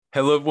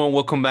Hello, everyone.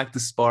 Welcome back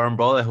to Spar and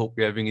Brawl. I hope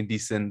you're having a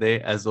decent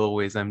day. As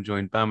always, I'm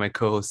joined by my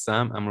co-host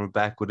Sam, and we're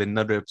back with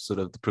another episode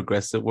of The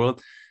Progressive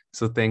World.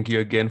 So thank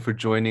you again for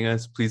joining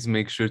us. Please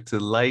make sure to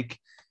like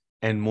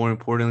and, more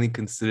importantly,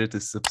 consider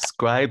to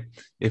subscribe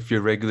if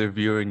you're a regular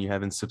viewer and you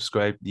haven't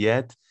subscribed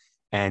yet.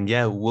 And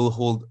yeah, we'll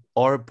hold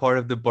our part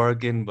of the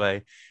bargain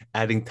by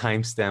adding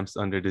timestamps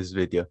under this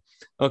video.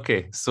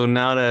 Okay, so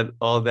now that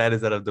all that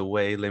is out of the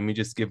way, let me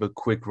just give a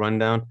quick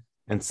rundown.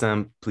 And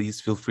Sam, please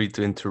feel free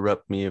to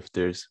interrupt me if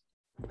there's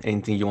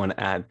anything you want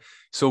to add.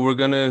 So we're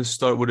gonna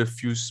start with a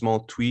few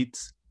small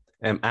tweets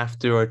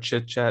after our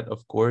chit chat,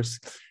 of course,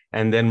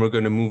 and then we're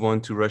gonna move on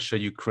to Russia,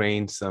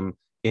 Ukraine, some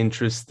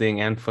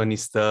interesting and funny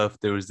stuff.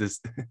 There was this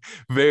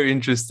very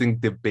interesting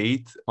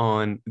debate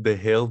on the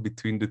Hill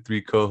between the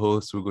three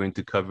co-hosts. We're going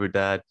to cover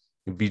that.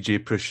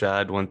 Vijay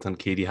Prashad went on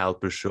Katie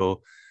Halper's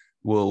show.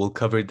 We'll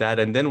cover that,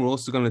 and then we're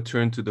also going to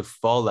turn to the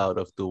fallout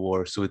of the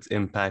war, so its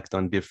impact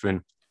on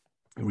different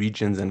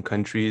regions and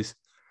countries.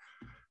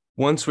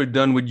 Once we're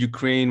done with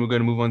Ukraine, we're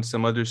going to move on to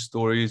some other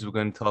stories. We're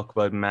going to talk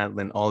about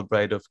Madeleine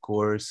Albright, of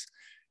course.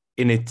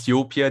 In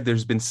Ethiopia,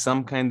 there's been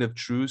some kind of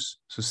truce.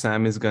 So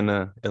Sam is going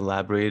to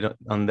elaborate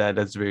on that.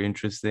 That's very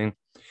interesting.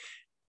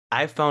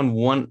 I found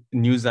one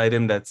news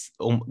item that's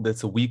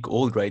a week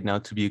old right now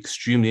to be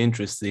extremely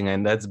interesting,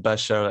 and that's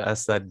Bashar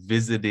al-Assad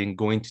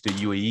going to the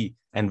UAE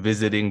and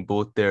visiting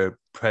both their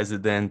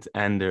president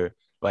and their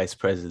vice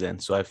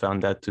president. So I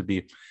found that to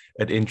be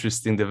an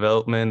interesting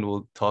development.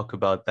 We'll talk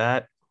about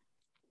that.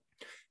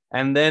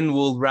 And then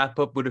we'll wrap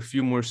up with a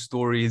few more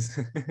stories.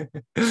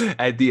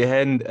 At the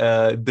end,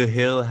 The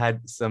Hill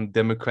had some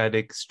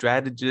Democratic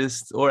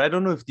strategists, or I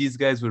don't know if these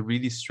guys were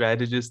really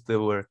strategists. They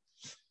were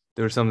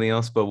something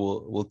else, but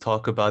we'll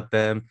talk about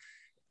them.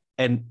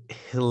 An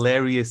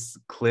hilarious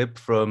clip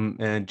from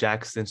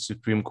Jackson's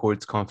Supreme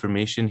Court's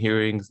confirmation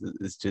hearings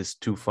is just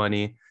too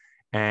funny.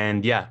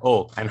 And yeah,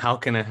 and how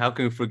can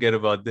we forget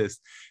about this?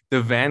 The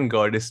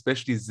Vanguard,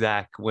 especially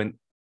Zach, went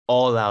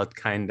all out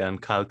kind of on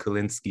Kyle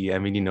Kalinske. I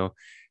mean,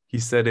 he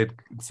said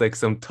it's like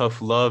some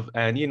tough love.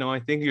 And, I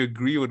think you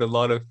agree with a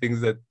lot of things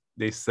that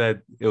they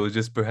said. It was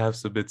just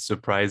perhaps a bit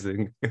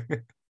surprising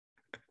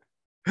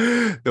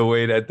the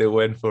way that they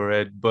went for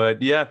it.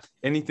 But yeah,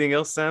 anything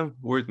else, Sam,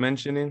 worth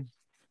mentioning?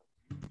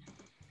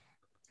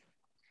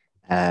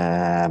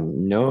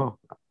 No,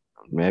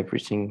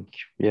 everything.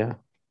 Yeah,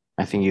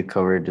 I think you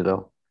covered it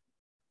all.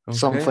 Okay.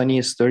 Some funny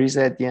stories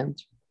at the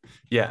end.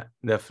 Yeah,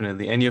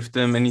 definitely.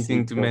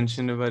 Anything to Seagulls.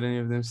 mention about any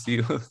of them?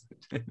 Seagulls?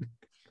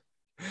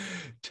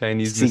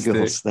 Chinese Seagulls,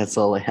 mistake. that's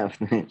all I have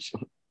to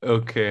mention.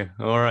 Okay,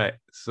 all right.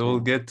 So we'll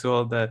get to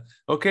all that.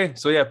 Okay,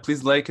 so yeah,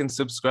 please like and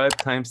subscribe,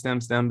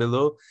 timestamps down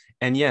below.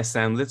 And yeah,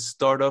 Sam, let's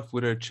start off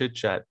with our chit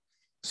chat.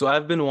 So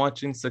I've been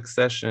watching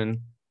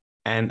Succession,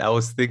 and I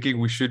was thinking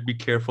we should be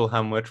careful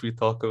how much we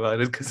talk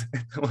about it because I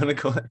don't want to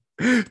go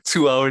like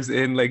 2 hours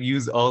in, like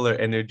use all our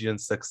energy on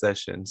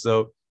Succession.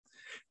 So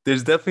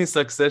there's definitely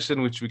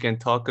Succession, which we can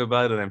talk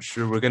about, and I'm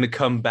sure we're going to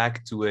come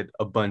back to it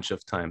a bunch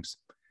of times.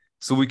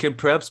 So we can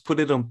perhaps put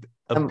it on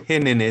a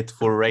pin in it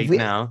for right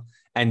now,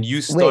 and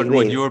you start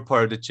with your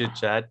part of the chit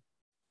chat,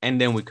 and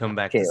then we come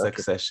back to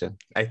Succession.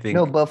 I think.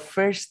 No, but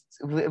first,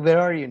 where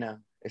are you now?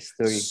 A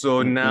story.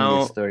 So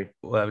now,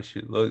 well,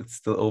 it's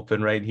still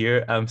open right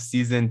here.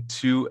 Season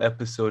 2,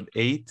 episode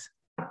 8.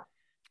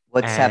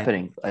 What's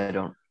happening? I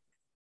don't.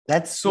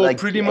 That's so like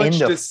pretty much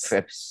end this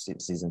of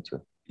season 2.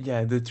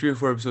 Yeah, the 3 or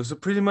 4 episodes. So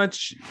pretty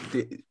much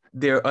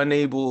they're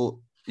unable.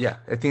 Yeah,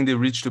 I think they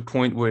reached a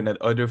point where that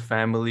other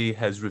family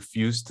has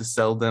refused to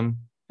sell them.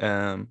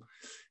 The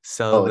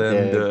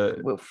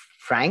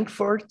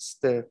Frankfurts,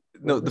 the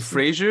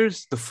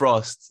Frasers, the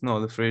Frosts.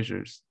 No, the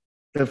Frasers.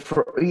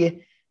 Yeah.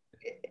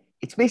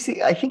 It's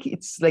basically, I think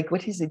it's like,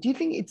 what is it? Do you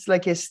think it's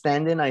like a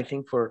stand-in, I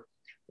think, for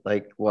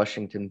like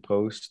Washington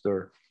Post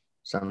or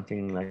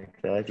something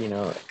like that,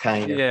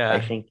 kind of. Yeah. I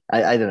think,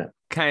 I don't know.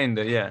 Kind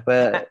of, yeah.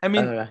 But I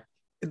mean,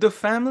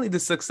 the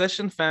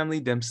Succession family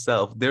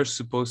themselves, they're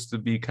supposed to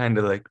be kind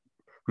of like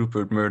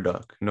Rupert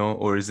Murdoch, no?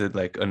 Or is it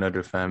like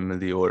another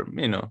family or,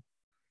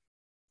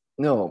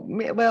 No,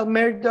 well,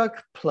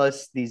 Murdoch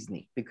plus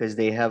Disney, because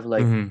they have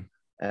like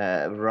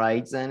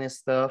rights and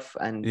stuff.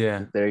 And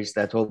there is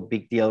that whole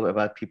big deal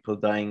about people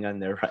dying on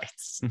their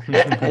rights.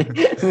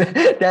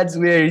 That's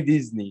very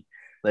Disney.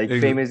 Like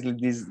famously,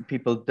 these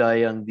people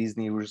die on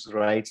Disney's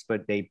rights,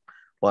 but they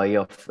buy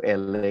off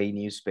LA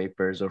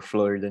newspapers or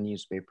Florida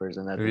newspapers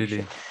and that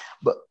shit.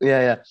 But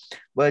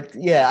but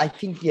I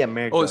think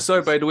Murdoch. Oh,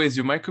 sorry. By the way, is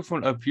your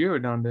microphone up here or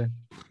down there?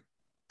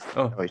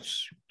 Oh,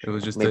 it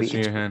was just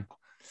touching your hand.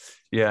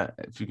 Yeah,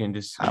 if you can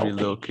just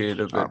relocate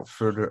a bit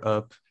further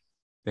up.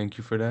 Thank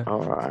you for that.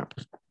 All right.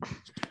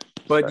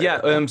 But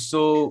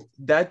so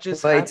that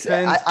just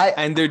happened,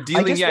 and they're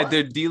dealing.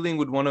 They're dealing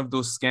with one of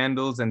those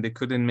scandals, and they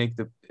couldn't make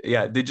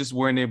they just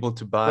weren't able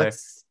to buy.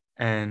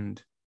 And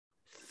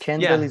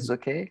Kendall is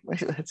okay.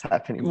 What's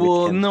happening?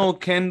 Well, no,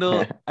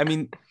 Kendall. I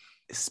mean,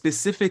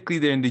 specifically,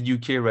 they're in the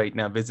UK right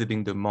now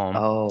visiting the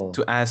mom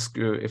to ask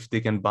her if they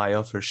can buy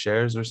off her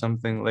shares or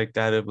something like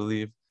that, I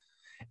believe.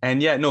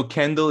 And yeah, no,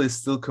 Kendall is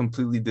still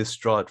completely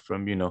distraught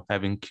from,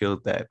 having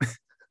killed that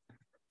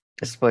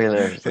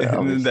Spoilers,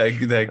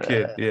 obviously. that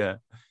kid. Yeah.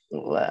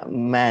 Well,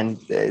 man,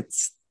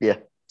 it's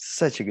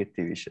such a good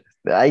TV show.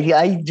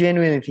 I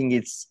genuinely think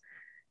it's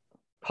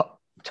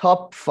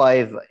top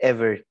 5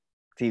 ever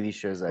TV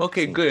shows I've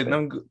Okay, seen. good. And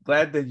I'm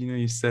glad that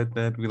you said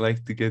that. We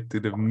like to get to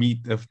the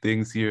meat of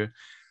things here.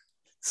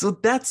 So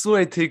that's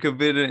where I take a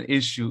bit of an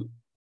issue.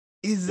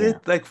 Is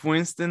it like, for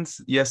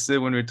instance, yesterday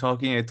when we were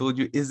talking, I told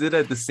you, is it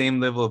at the same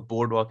level of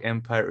Boardwalk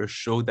Empire, a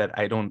show that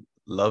I don't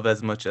love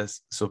as much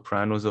as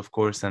Sopranos, of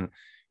course, and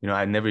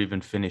I never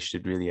even finished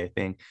it really, I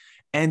think.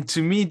 And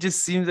to me, it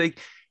just seems like,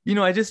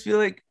 I just feel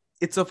like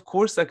it's of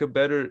course like a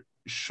better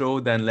show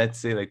than, let's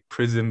say, like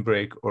Prison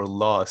Break or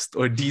Lost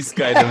or these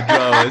kind of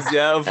dramas.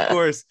 Yeah, of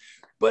course.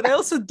 But I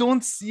also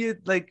don't see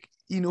it like,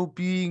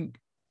 being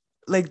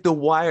like The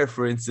Wire,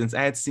 for instance.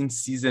 I had seen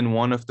season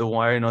 1 of The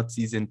Wire, not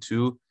season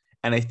 2.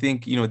 And I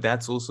think,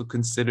 that's also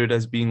considered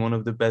as being one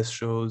of the best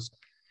shows.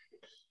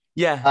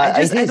 Yeah,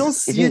 I don't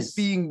see it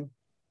being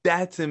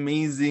that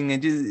amazing.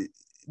 And just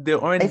there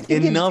aren't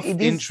enough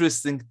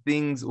interesting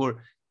things,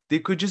 or there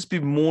could just be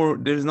more.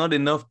 There's not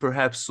enough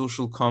perhaps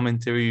social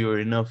commentary or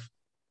enough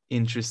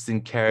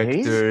interesting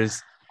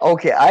characters.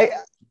 Okay, I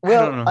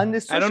don't know. On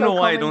the social I don't know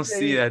why I don't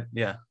see that.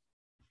 Yeah.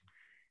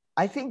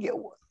 I think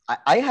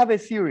I have a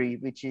theory,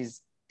 which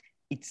is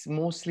it's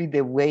mostly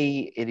the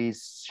way it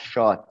is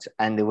shot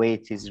and the way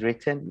it is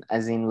written,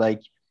 as in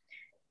like,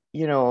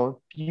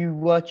 you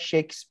watch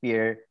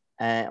Shakespeare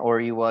or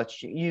you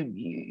watch, I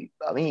mean,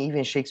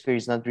 even Shakespeare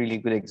is not really a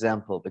good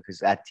example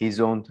because at his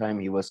own time,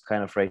 he was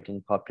kind of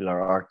writing popular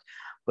art.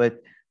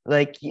 But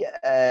like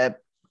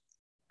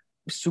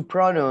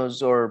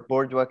Sopranos or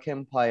Boardwalk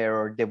Empire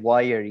or The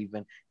Wire,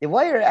 even. The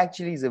Wire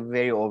actually is a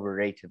very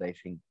overrated, I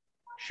think,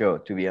 show,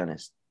 to be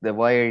honest. The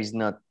Wire is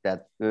not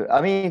that good. I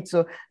mean, it's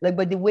so like,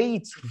 but the way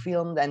it's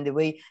filmed and the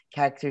way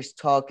characters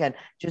talk, and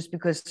just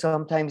because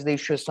sometimes they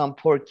show some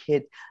poor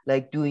kid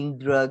like doing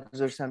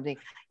drugs or something,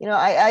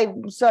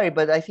 I'm sorry,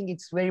 but I think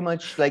it's very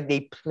much like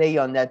they play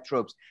on that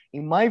tropes.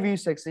 In my view,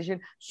 Succession,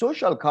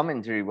 social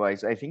commentary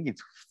wise, I think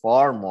it's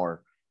far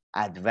more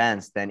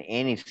advanced than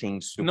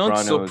anything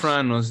Sopranos. Not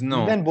Sopranos,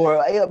 no. Even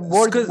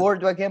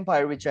Boardwalk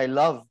Empire, which I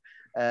love.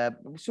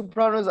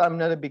 Sopranos, I'm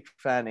not a big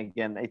fan.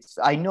 Again,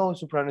 I know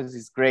Sopranos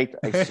is great.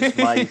 It's just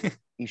my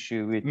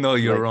issue with. No,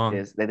 you're wrong.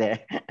 This,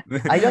 that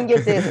I don't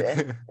get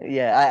this.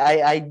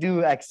 Yeah, I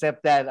do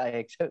accept that.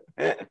 I accept.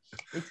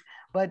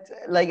 But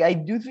like I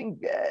do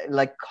think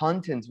like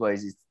content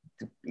wise,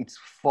 it's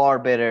far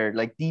better,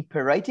 like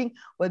deeper writing.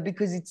 But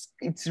because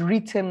it's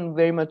written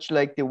very much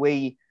like the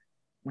way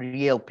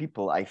real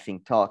people, I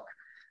think, talk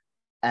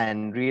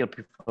and real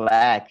people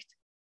act.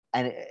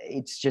 And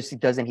it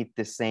doesn't hit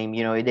the same,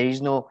 there is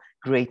no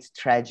great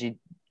tragic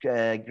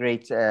Roman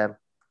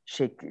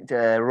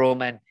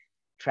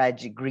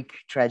Greek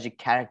tragic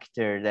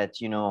character that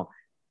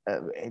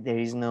there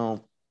is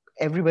no,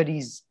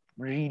 everybody's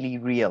really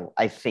real,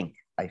 I think.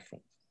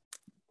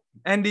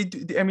 And they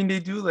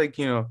do like,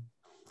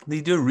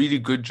 they do a really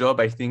good job,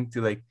 I think,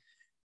 to like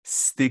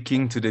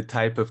sticking to the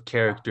type of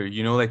character,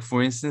 like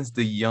for instance,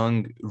 the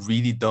young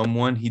really dumb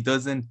one, he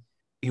doesn't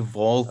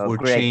evolve or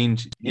Greg.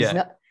 change.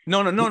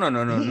 No,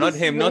 not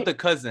him, not the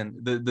cousin,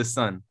 the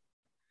son,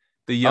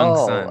 the young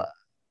son.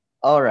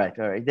 All right,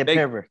 the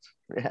pervert.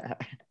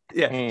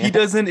 Yeah, he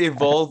doesn't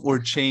evolve or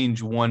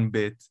change one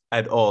bit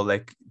at all,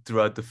 like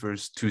throughout the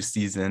first 2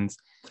 seasons.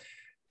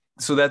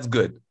 So that's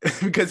good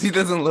because he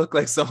doesn't look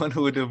like someone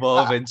who would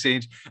evolve and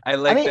change. I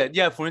like that.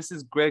 Yeah, for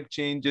instance, Greg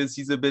changes.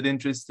 He's a bit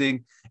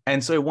interesting.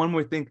 And sorry, one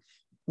more thing.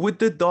 With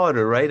the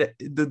daughter, right?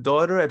 The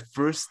daughter, at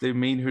first, they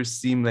made her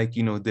seem like,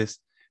 this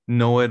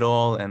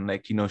know-it-all and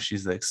like,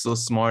 she's like so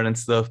smart and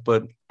stuff.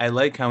 But I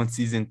like how in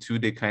season 2,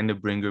 they kind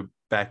of bring her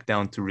back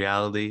down to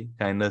reality,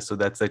 kind of. So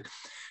that's like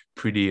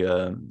pretty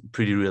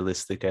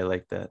realistic. I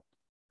like that.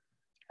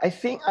 I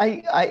think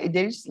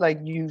there's like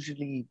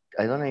usually,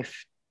 I don't know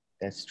if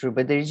that's true,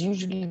 but there's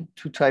usually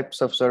 2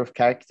 types of sort of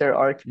character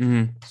arc.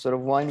 Sort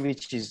of one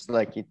which is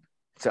like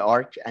it's an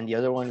arc, and the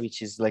other one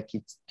which is like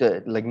it's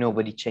like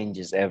nobody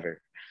changes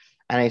ever.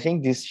 And I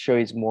think this show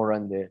is more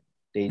on the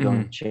they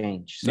don't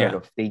change sort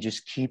of. They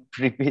just keep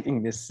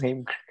repeating the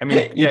same. I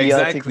mean, yeah,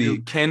 exactly.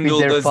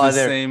 Kendall does the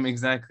same.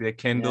 Exactly.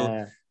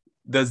 Kendall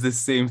does the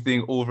same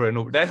thing over and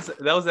over.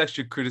 That was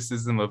actually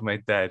criticism of my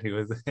dad. He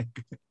was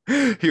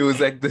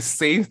like the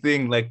same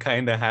thing like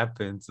kind of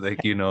happens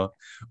like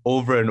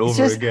over and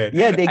over again.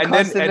 Yeah, they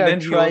constantly are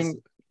trying.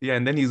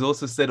 And then he's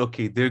also said,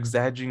 okay, they're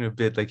exaggerating a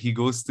bit. Like he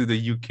goes to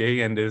the UK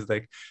and there's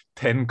like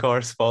 10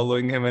 cars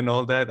following him and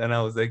all that. And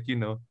I was like,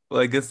 well,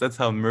 I guess that's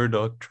how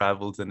Murdoch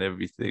travels and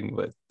everything.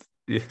 But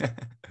yeah,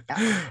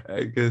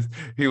 I guess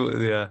he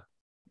was, yeah.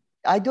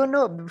 I don't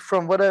know.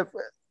 From what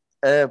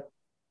I've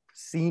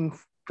seen,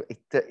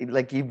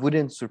 like it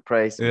wouldn't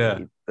surprise me.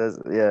 It does,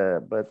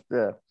 but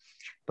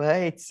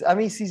it's, I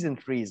mean, season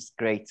 3 is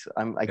great.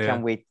 I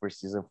can't wait for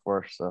season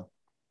 4. So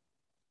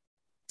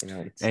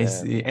I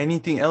see.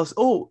 Anything else?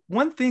 Oh,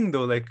 one thing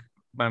though, like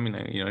I mean,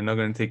 I'm not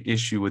going to take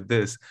issue with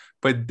this,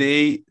 but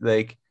they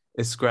like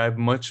ascribe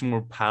much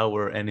more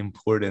power and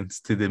importance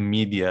to the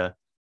media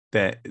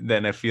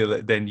than I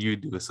feel than you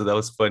do. So that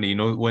was funny.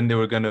 When they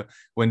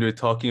were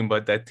talking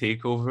about that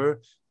takeover,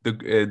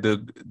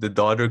 the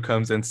daughter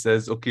comes and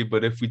says, okay,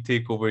 but if we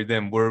take over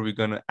them, where are we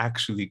gonna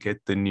actually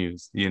get the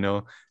news?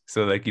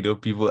 So like,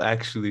 people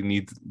actually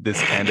need this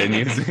kind of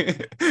news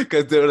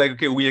because they're like,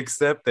 okay, we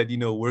accept that,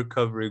 we're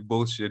covering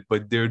bullshit,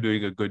 but they're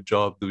doing a good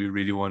job. Do we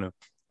really want to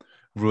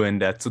ruin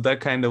that? So that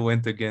kind of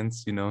went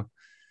against,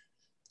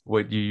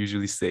 what you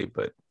usually say,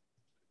 but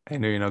I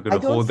know you're not going I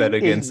to don't hold that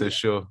think against they the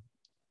show.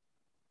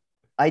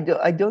 I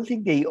don't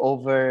think they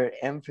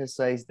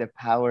overemphasize the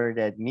power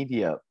that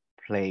media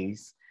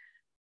plays.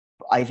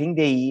 I think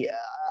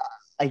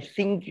I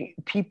think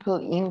people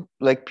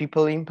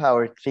in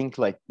power think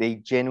like they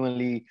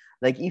genuinely,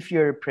 like if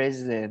you're a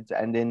president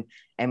and then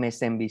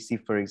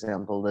MSNBC, for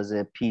example, does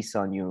a piece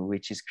on you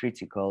which is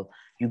critical,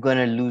 you're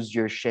gonna lose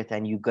your shit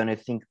and you're gonna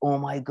think, oh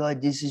my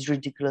God, this is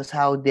ridiculous.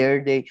 How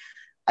dare they?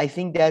 I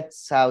think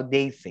that's how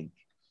they think.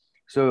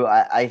 So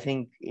I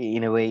think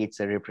in a way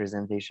it's a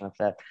representation of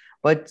that.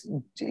 But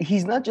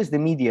he's not just the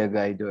media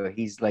guy though.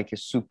 He's like a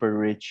super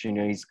rich,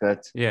 he's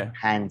got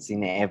hands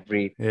in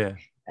every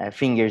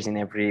fingers in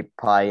every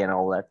pie and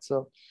all that.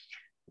 So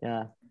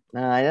yeah,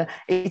 no,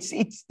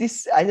 it's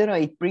this. I don't know.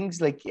 It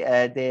brings like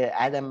the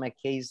Adam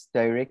McKay's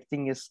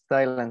directing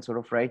style and sort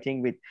of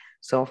writing with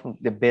some of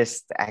the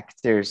best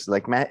actors,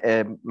 like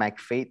Matthew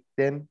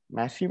McFadden.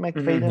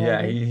 Yeah,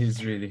 I think.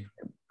 he's really.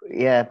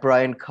 Yeah,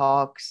 Brian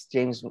Cox,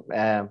 James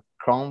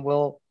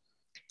Cromwell,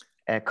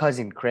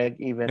 cousin Craig,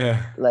 even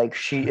like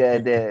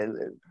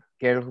the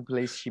girl who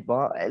plays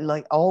Shiba.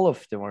 Like all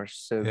of them are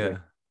so good.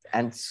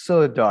 And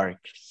so dark,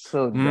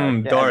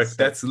 dark.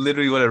 That's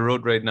literally what I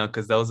wrote right now,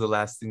 because that was the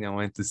last thing I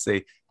wanted to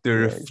say.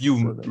 There are a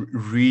few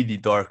really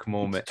dark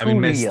moments. I mean,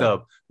 messed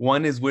up.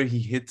 One is where he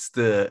hits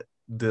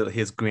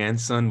his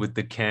grandson with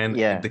the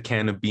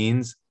can of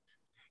beans.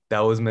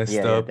 That was messed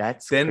up.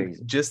 That's then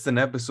crazy. Just an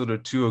episode or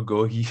two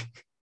ago, he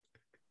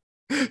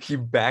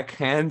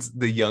backhands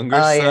the younger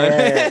son.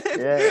 And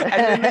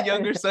then the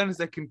younger son is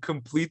like in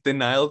complete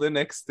denial the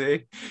next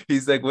day.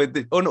 He's like, no,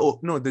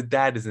 the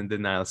dad is in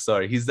denial.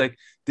 Sorry. He's like,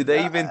 did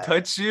I even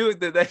touch you?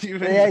 Did I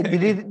even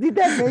did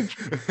that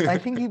make I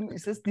think he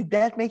says, did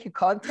that make a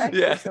contact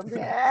or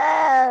something?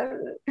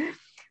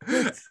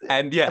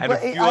 And a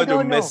few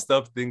other messed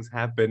up things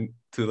happen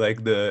to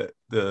like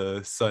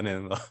the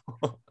son-in-law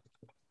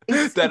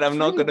that I'm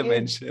not gonna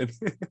mention.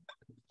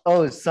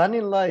 Oh,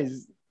 son-in-law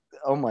is,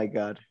 oh my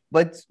God.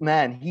 But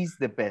man, he's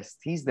the best.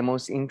 He's the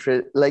most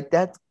like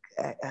that.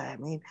 I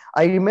mean,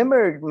 I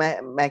remember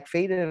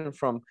McFadden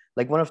from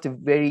like one of the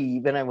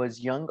when I was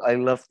young, I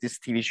loved this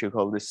TV show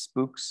called The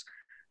Spooks.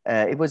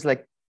 It was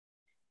like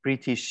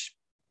British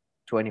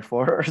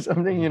 24 or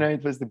something,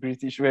 it was the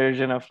British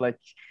version of like,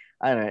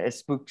 I don't know,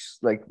 Spooks,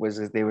 like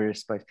they were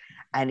spies.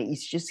 And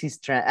it's just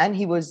and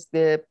he was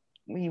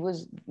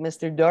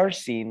Mr.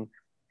 Darcy in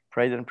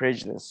Pride and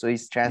Prejudice. So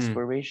his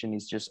transformation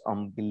is just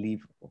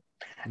unbelievable.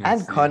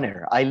 And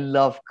Connor, I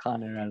love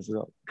Connor as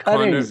well.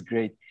 Connor is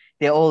great.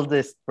 The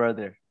oldest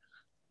brother,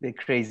 the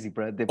crazy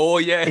brother.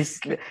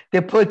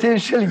 The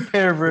potentially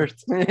pervert.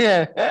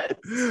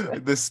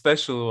 The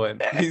special one.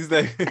 He's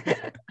like,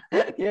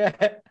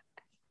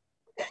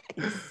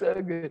 he's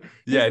so good.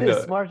 He's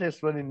the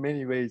smartest one in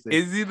many ways.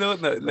 Is he though?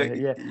 No, like,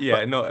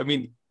 no. I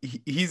mean,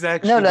 he's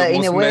actually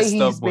the most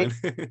messed up one.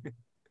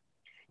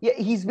 Yeah,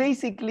 he's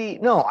basically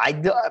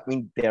I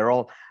mean they're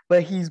all,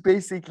 but he's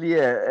basically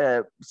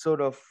a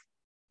sort of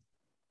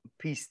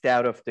pieced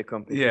out of the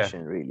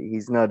competition. Really,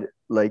 he's not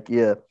like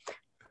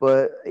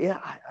but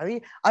I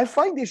mean I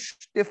find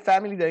the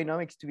family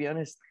dynamics, to be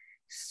honest,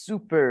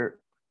 super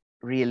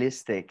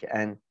realistic,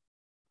 and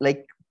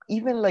like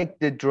even like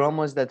the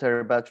dramas that are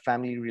about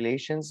family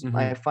relations,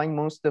 I find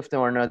most of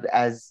them are not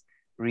as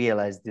real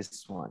as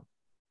this one.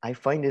 I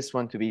find this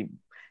one to be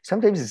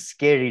sometimes it's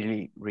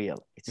scarily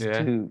real. It's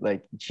too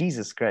like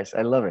Jesus Christ.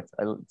 I love it.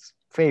 It's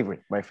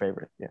my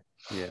favorite.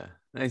 Yeah.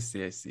 I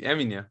see. I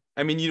mean,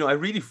 I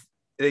really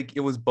like,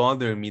 it was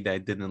bothering me that I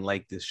didn't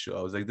like this show.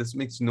 I was like, this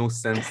makes no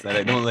sense that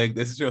I don't like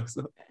this show.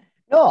 So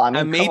no, I mean,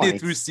 I made it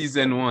through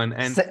season 1,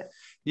 and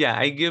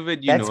I give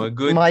it, a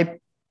good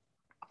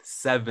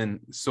 7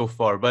 so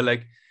far. But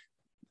like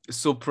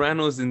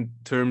Sopranos, in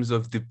terms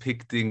of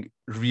depicting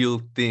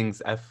real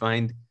things, I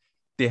find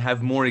they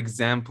have more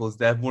examples,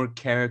 they have more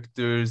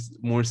characters,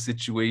 more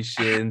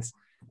situations,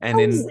 and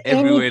in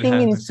everywhere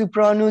anything in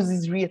Sopranos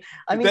is real.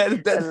 I mean,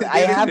 I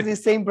have the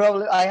same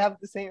problem. I have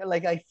the same,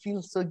 like, I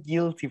feel so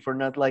guilty for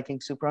not liking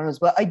Sopranos,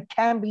 but I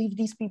can't believe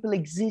these people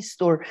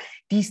exist or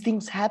these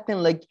things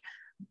happen. Like,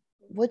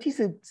 what is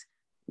it?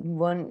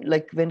 When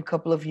a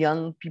couple of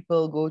young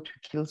people go to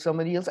kill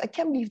somebody else, I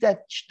can't believe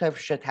that type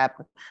of shit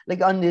happened,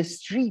 like on the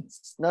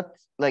streets, not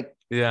like,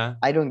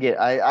 I don't get.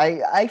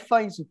 I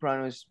find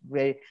Sopranos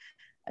very,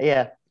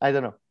 I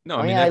don't know. No,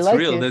 I mean, that's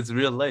real. That's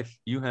real life.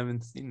 You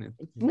haven't seen it.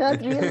 It's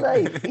not real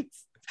life.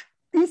 It's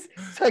this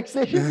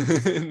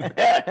Succession.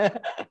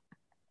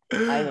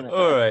 I don't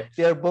All know. right.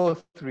 They are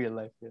both real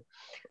life. Yeah.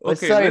 But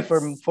Okay, sorry for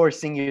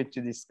forcing you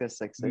to discuss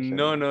Succession.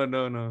 No.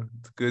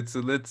 It's good. So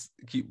let's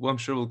keep. Well, I'm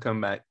sure we'll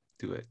come back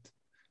to it.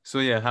 So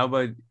yeah, how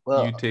about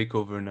you take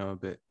over now a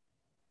bit?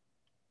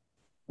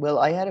 Well,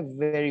 I had a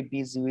very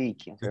busy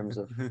week in terms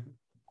of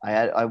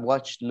I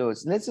watched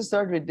loads. Let's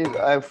start with this.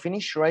 I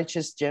finished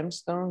Righteous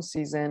Gemstones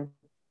season.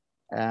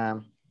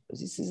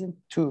 Was it season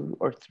 2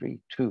 or 3?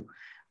 2.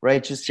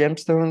 Righteous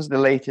Gemstones, the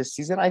latest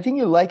season. I think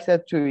you like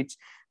that too. It's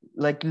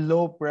like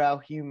lowbrow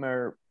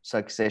humor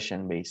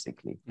Succession,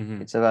 basically.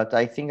 Mm-hmm. It's about,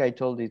 I think I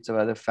told you, it's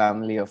about a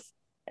family of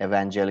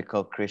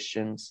evangelical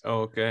Christians.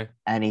 Oh, okay.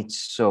 And it's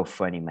so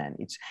funny, man.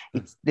 It's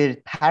there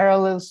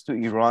parallels to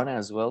Iran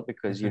as well,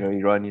 because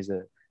Iran is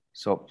a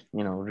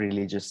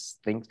religious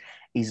things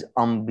is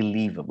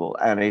unbelievable,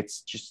 and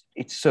it's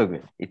so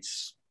good.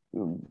 It's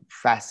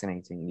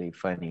fascinatingly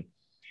funny.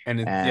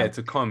 And it's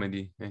a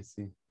comedy. I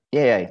see.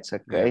 Yeah,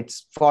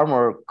 it's far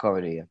more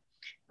comedy. Yeah.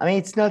 I mean,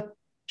 it's not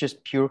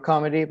just pure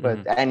comedy,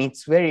 but and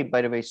it's very,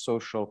 by the way,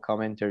 social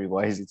commentary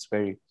wise, it's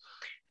very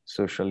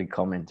socially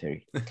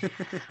commentary.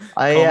 Comments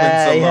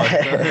a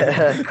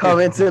lot.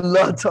 Comments a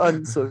lot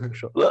on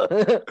social.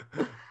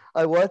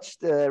 I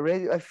watched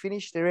I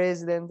finished The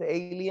Resident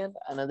Alien,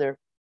 another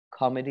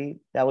comedy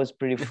that was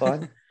pretty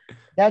fun.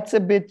 That's a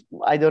bit,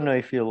 I don't know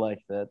if you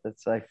like that.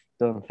 I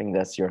don't think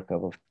that's your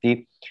cup of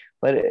tea,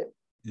 but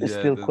it's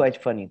still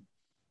quite funny.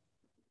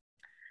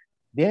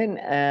 Then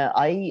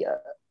I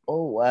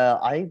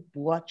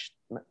watched,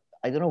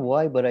 I don't know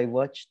why, but I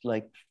watched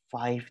like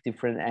 5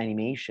 different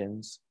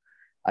animations.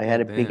 I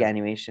had a big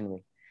animation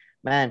week.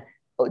 Man,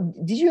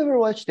 did you ever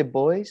watch The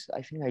Boys?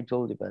 I think I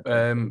told you about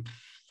that.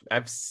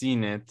 I've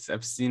seen it.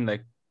 I've seen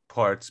like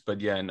parts,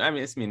 but yeah, I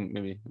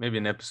mean, maybe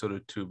an episode or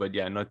 2, but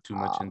yeah, not too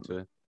much into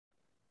it.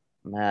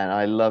 Man,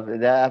 I love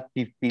that.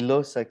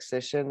 Below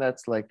Succession,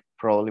 that's like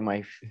probably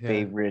my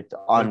favorite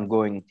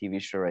ongoing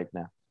TV show right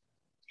now.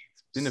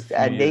 It's been a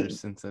few years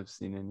since I've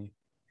seen any.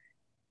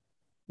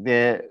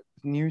 The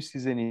new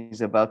season is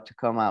about to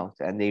come out,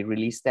 and they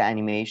released the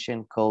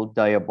animation called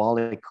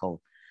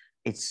Diabolical.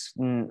 It's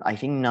I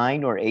think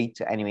 9 or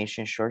 8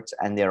 animation shorts,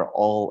 and they're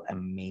all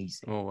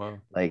amazing. Oh wow!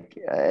 Like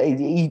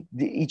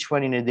each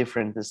one in a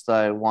different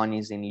style. One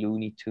is in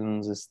Looney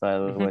Tunes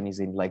style. One is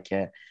in like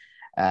a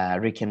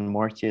Rick and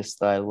Morty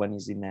style. One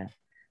is in a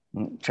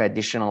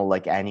traditional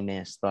like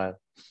anime style.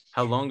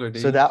 How long are they?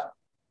 So that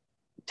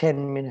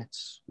 10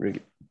 minutes,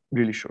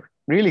 really short,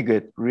 really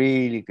good.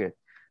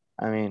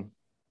 I mean,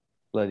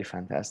 bloody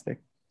fantastic.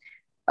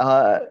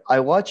 I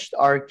watched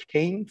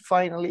Arcane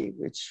finally,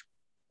 which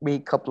a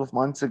couple of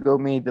months ago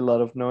made a lot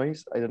of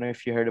noise. I don't know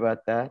if you heard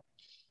about that.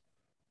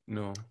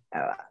 No.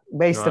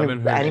 Based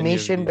on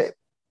animation.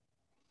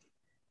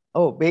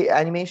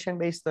 Animation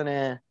based on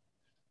a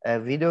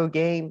video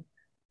game,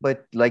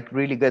 but like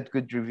really got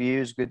good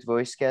reviews, good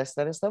voice cast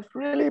and stuff.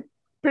 Really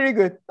pretty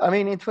good. I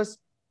mean, it was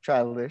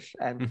childish,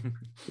 and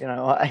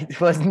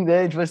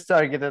it was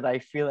targeted, I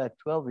feel, at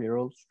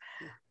 12-year-olds.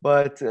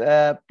 But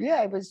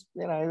it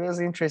was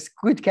interesting.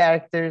 Good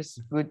characters,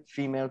 good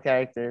female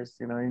characters,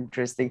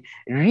 interesting,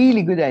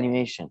 really good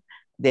animation.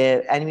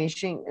 The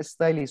animation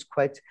style is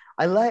quite,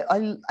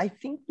 I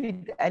think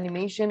with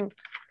animation,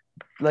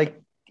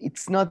 like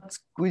it's not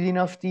good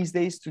enough these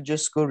days to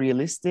just go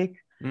realistic.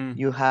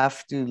 You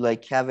have to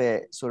like have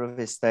a sort of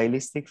a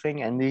stylistic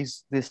thing, and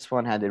this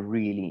one had a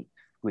really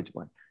good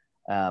one.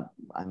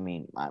 I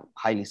mean, I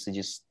highly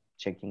suggest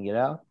checking it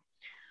out.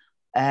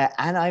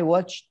 And I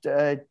watched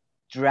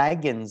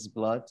Dragon's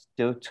Blood,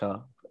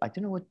 Dota. I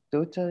don't know what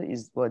Dota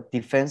is. What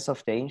Defense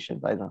of the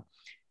Ancient? I don't know.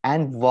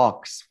 And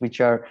Vox,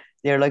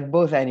 they're like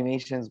both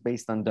animations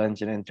based on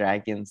Dungeon and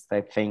Dragons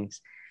type things.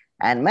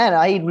 And man,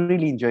 I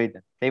really enjoyed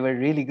them. They were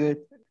really good.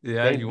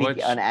 Yeah, you watched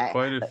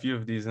quite a few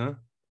of these, huh?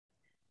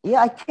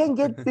 Yeah, I can't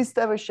get this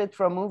type of shit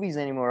from movies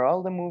anymore.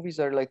 All the movies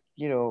are like,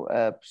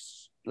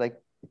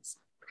 like it's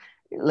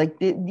like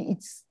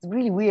it's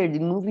really weird.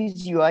 In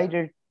movies, you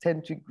either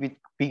tend to, with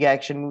big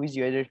action movies,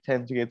 you either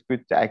tend to get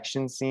good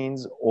action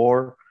scenes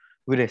or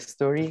with a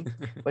story.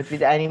 But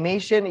with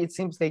animation, it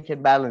seems they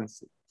can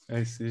balance it.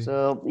 I see.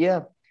 So yeah,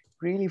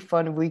 really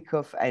fun week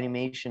of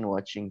animation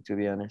watching, to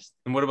be honest.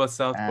 And what about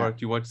South Park?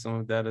 You watched some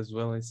of that as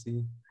well, I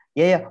see.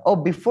 Yeah. Oh,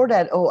 before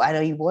that, and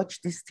I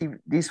watched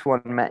this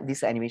one, man.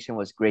 This animation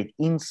was great.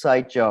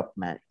 Inside Job,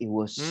 man. It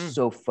was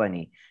so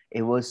funny.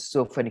 It was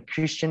so funny.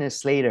 Christian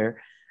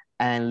Slater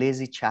and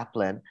Lizzie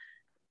Chaplin,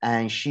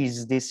 and she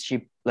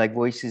like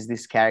voices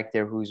this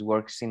character who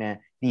works in a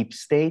deep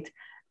state,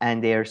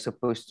 and they are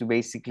supposed to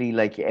basically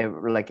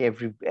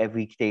every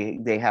week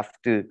they have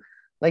to,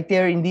 like,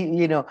 they're in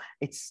the,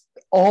 it's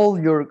all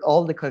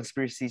the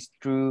conspiracies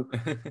true.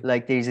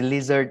 Like there's a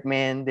lizard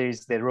man,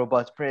 there's the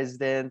robot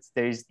president,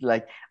 there's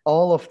like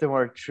all of them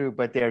are true,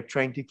 but they're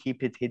trying to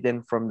keep it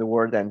hidden from the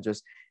world and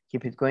just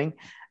keep it going.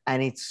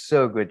 And it's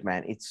so good,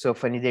 man. It's so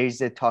funny.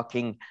 There's a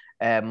talking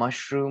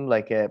mushroom,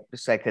 like a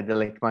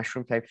psychedelic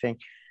mushroom type thing.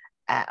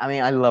 I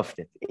mean, I loved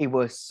it. It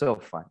was so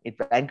fun.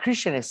 And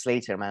Christian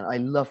Slater, man. I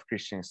love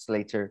Christian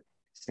Slater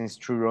since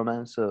True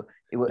Romance. So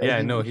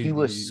he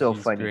was so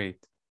funny.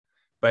 Great.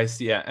 But I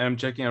see, yeah, and I'm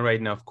checking it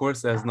right now. Of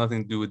course, that has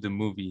nothing to do with the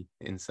movie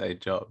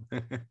Inside Job.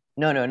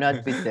 No,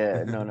 not with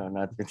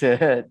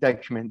the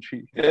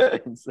documentary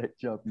Inside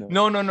Job.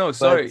 No. But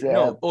Sorry,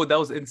 no. Oh, that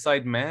was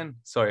Inside Man.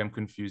 Sorry, I'm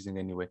confusing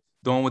anyway.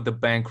 The one with the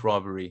bank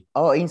robbery.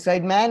 Oh,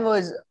 Inside Man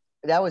was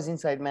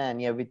Inside Man.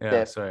 Yeah, with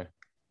sorry.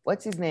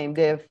 What's his name?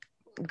 The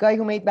guy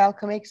who made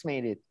Malcolm X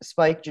made it.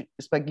 Spike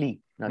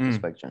Lee, not the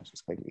Spike Johnson.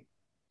 Spike Lee.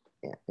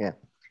 Yeah.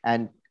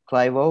 And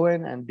Clive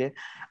Owen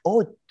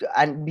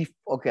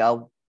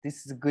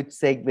this is a good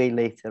segue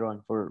later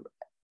on for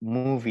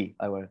movie.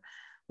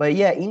 But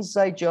yeah,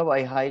 Inside Job,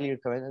 I highly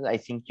recommend it. I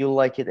think you'll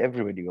like it.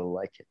 Everybody will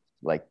like it.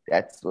 Like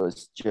that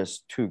was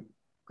just too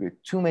good.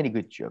 Too many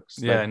good jokes.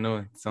 Yeah, like, I know.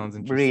 It sounds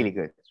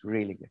interesting.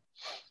 Really good.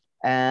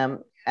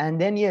 And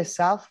then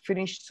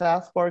finished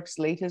South Park's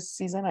latest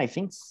season. I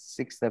think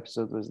 6th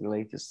episode was the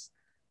latest,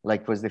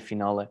 was the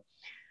finale.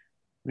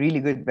 Really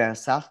good, man.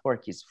 South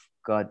Park is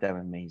goddamn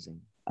amazing.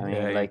 I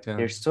mean,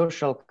 their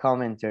social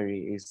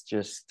commentary is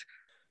just,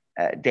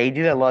 they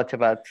did a lot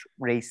about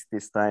race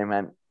this time,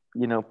 and,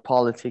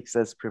 politics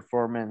as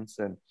performance,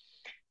 and,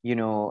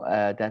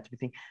 that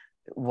thing.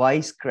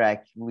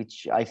 Wisecrack,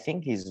 which I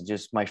think is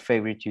just my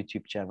favorite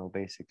YouTube channel,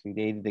 basically.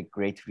 They did a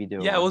great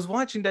video. Yeah, I was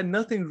watching that.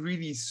 Nothing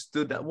really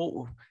stood out.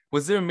 What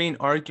was their main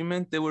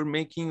argument they were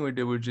making, or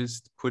they were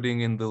just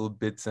putting in little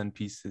bits and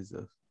pieces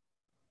of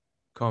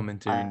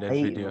commentary in that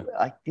video?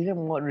 I didn't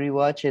want to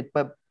rewatch it,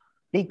 but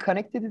they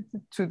connected it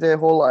to the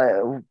whole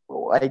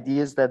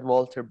ideas that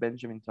Walter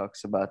Benjamin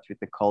talks about with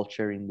the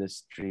culture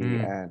industry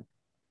and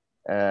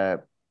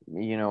that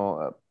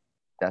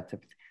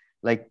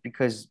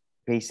because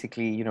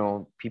basically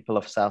people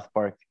of South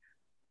Park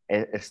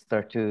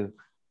start to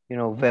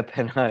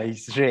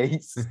weaponize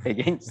race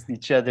against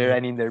each other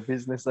and in their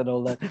business and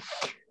all that.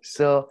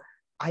 So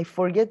I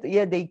forget.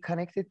 Yeah, they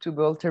connected to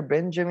Walter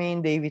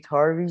Benjamin, David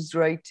Harvey's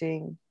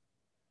writing.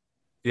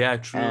 Yeah,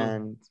 true.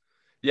 And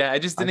I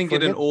just didn't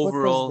get an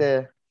overall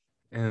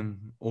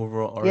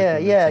overall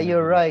argument. Yeah,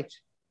 you're right.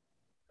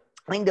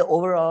 I think the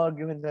overall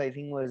argument, I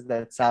think, was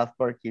that South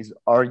Park is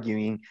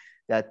arguing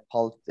that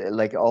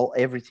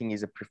everything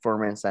is a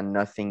performance and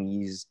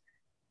nothing is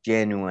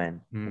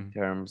genuine in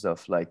terms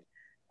of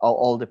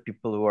all the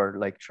people who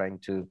are trying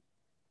to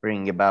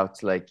bring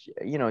about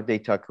they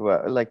talk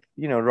about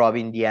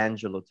Robin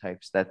DiAngelo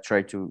types that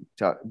try to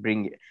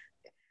bring.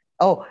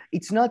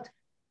 It's not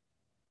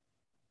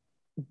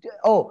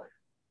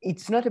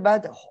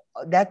about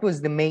that.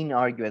 Was the main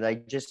argument. I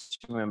just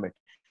remembered.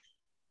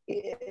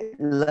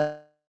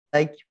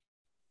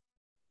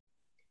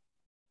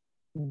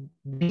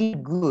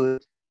 Being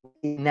good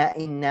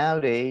in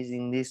nowadays,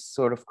 in this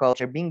sort of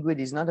culture, being good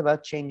is not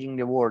about changing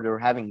the world or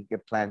having a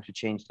plan to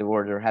change the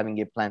world or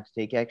having a plan to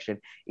take action.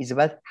 It's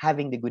about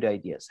having the good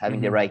ideas, having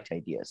the right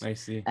ideas. I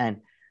see. And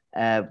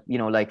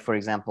for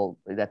example,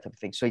 that type of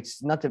thing. So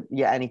it's not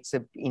and it's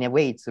in a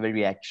way it's a very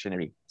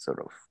reactionary sort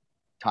of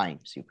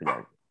times, you could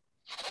argue.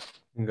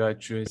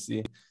 Got you. I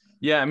see.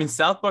 Yeah, I mean,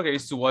 South Park, I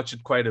used to watch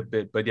it quite a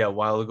bit, but a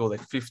while ago,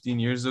 15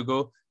 years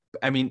ago.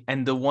 I mean,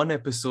 and the one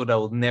episode I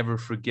will never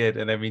forget,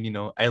 and I mean,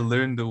 I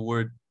learned the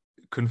word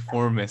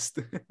conformist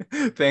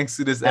thanks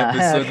to this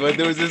episode. But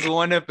there was this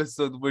one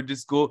episode where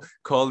just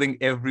calling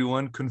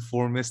everyone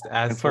conformist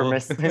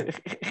assholes. That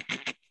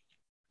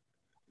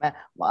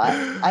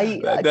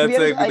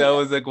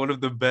was one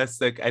of the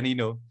best, and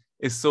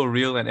it's so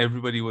real, and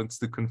everybody wants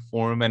to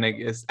conform, and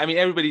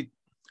everybody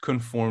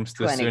conforms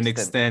to a certain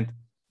extent.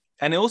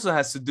 And it also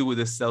has to do with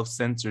the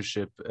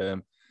self-censorship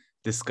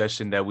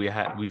discussion that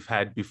we've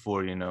had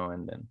before, and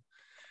then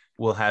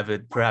we'll have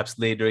it perhaps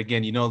later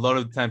again. A lot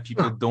of the time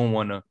people don't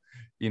want to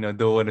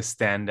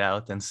stand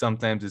out, and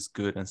sometimes it's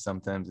good and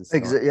sometimes it's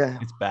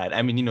it's bad.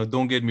 I mean,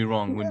 don't get me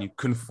wrong, when you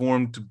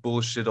conform to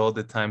bullshit all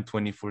the time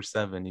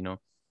 24/7,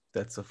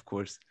 that's of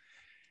course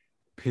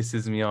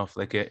pisses me off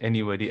like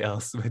anybody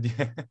else. But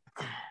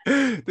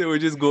they were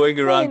just going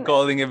around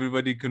calling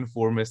everybody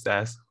conformist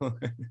asshole.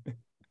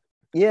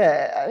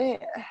 I mean,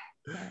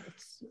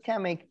 you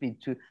can't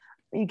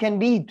you can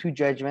be too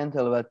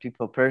judgmental about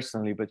people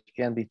personally, but you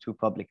can't be too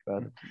public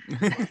about it.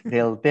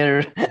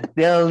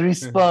 they'll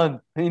respond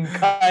in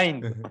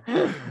kind.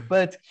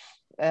 But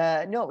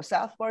no,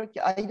 South Park,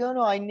 I don't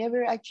know. I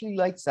never actually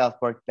liked South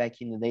Park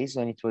back in the days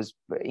when it was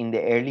in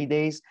the early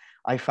days.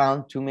 I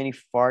found too many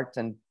fart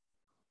and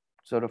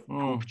sort of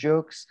poop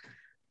jokes.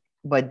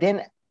 But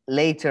then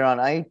later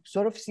on, I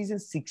sort of season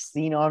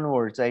 16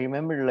 onwards, I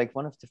remember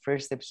one of the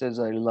first episodes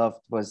I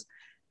loved was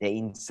the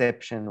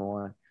Inception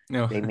one.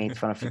 No. They made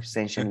fun of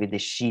Inception with the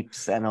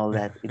sheeps and all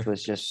that. It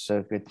was just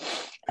so good.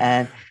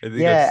 And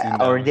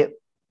the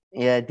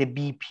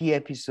BP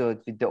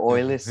episode with the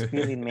oil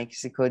spill in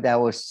Mexico, that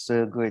was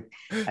so good.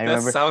 I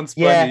remember. That sounds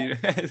funny.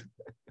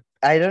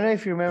 I don't know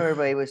if you remember,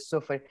 but it was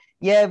so funny.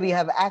 Yeah, we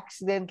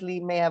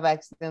may have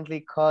accidentally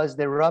caused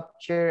the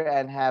rupture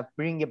and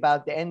bring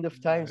about the end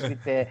of times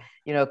with the,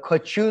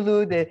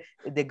 Cthulhu,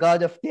 the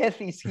god of death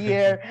is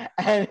here.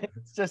 And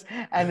it's just,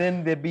 and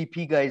then the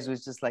BP guys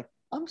was just like,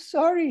 I'm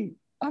sorry.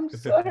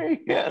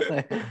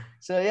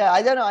 So yeah,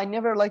 I don't know. I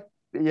never liked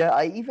yeah,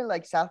 I even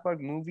like South Park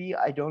movie.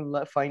 I don't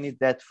find it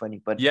that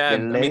funny, but Yeah, the I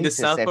mean, the latest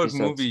South Park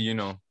movie,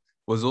 episodes.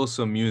 was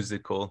also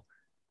musical,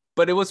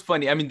 but it was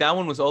funny. I mean, that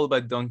one was all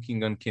about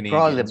dunking on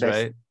Probably the Canadians,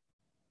 best. right?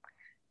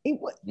 It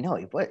was no,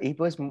 it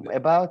was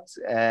about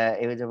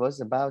it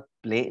was about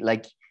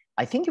like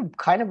I think it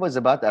kind of was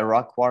about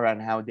Iraq War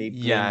and how they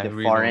Yeah, blamed I the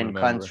really don't foreign remember.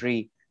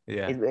 country.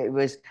 Yeah. It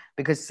was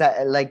because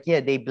like yeah,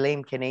 they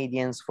blame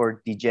Canadians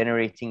for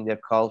degenerating their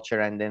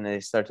culture, and then they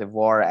start a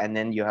war, and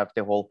then you have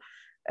the whole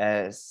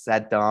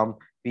Saddam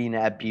being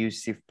an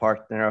abusive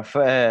partner of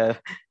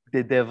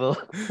the devil.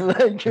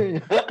 Like,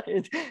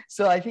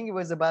 so I think it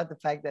was about the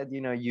fact that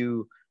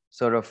you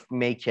sort of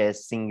make a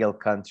single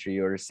country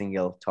or a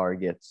single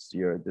target.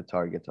 You're the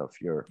target of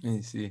your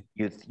I see.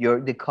 youth.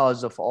 You're the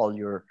cause of all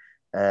your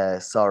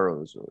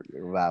sorrows or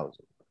your vows.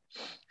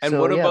 And So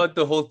what yeah, about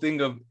the whole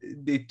thing of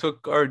they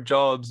took our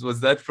jobs? Was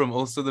that from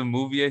also the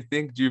movie, I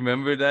think? Do you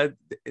remember that?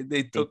 They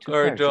they took took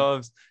our our job.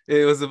 jobs.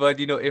 It was about,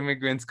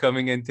 immigrants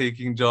coming and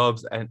taking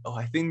jobs. And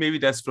I think maybe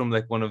that's from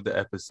like one of the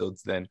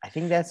episodes then. I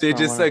think that's They from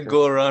just one of like the.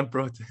 go around I don't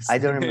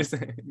protesting. They're remember.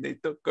 saying they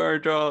took our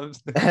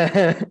jobs.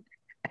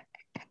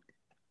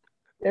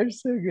 They're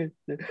so good.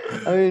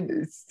 I mean,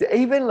 it's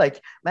even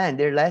like man,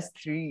 their last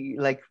three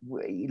like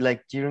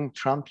during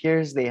Trump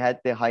years, they had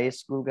the highest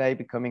school guy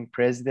becoming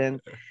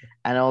president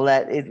and all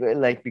that. It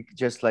like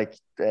just like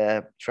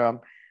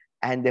Trump,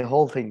 and the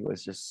whole thing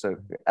was just so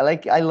good.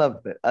 I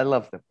love it. I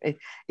love them.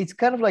 It's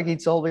kind of like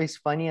it's always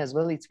funny as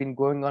well. It's been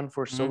going on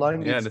for so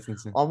long. Yeah, It's that's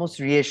insane. almost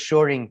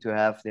reassuring to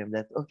have them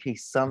that okay,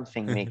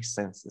 something makes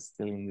sense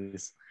still in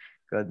this.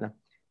 God,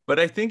 But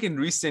I think in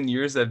recent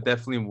years, I've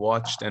definitely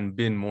watched and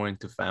been more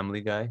into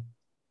Family Guy.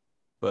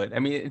 But I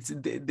mean, yeah,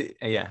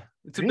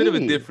 it's a bit of a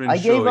really, different I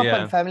show. gave up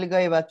on Yeah. Family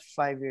Guy about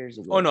 5 years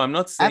Oh ago. no, I'm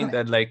not I'm saying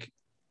that like,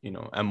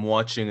 I'm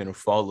watching it or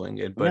following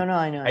it, no, but no,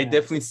 I I know.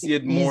 definitely see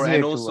It's it more. easier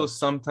And to also watch.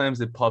 sometimes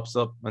it pops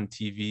up on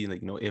TV,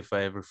 like, if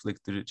I ever flick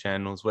through the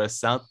channels. Whereas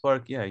South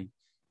Park, yeah, you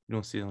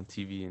don't see it on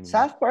TV anymore.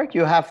 South Park,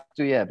 you have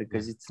to, yeah, Yeah.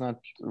 because it's not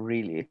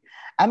really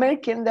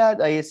American Dad.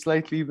 I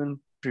slightly even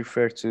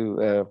prefer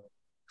to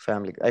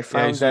Family. I Yeah,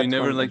 found so you that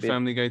never one a like bit.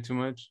 Family Guy too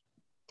much?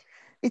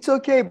 It's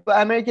okay,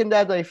 but American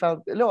Dad, I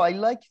found no, I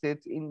liked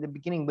it in the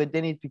beginning, but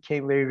then it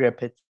became very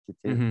repetitive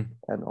Mm-hmm.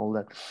 and all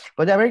that.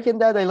 But American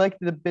Dad, I liked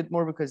it a bit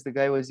more because the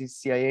guy was in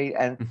CIA,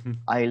 and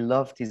I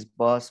loved his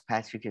boss,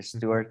 Patrick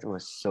Stewart. It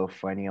was so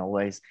funny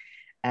always,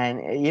 and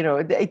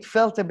it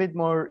felt a bit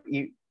more,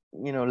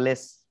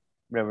 less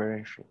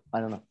reverential. I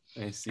don't know.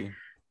 I see.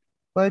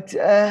 But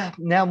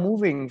now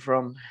moving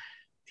from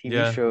TV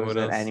Yeah, shows what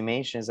and else?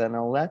 animations and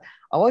all that,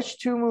 I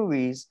watched two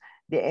movies.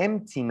 The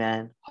Empty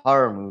Man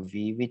horror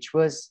movie, which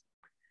was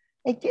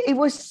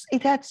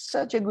it had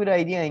such a good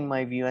idea in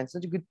my view and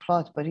such a good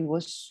plot, but it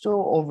was so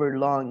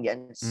overlong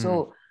and Mm.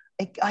 so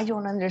I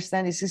don't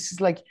understand this. This is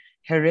like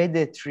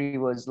Hereditary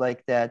was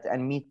like that,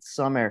 and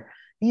Midsummer.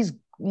 These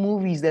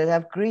movies that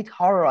have great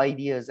horror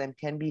ideas and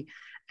can be,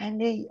 and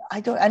they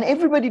I don't and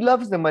everybody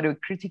loves them. But the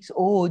critics,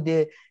 oh,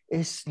 the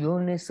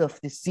slowness of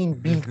the scene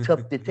built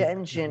up the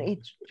tension.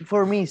 It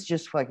for me, it's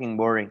just fucking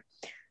boring.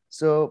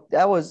 So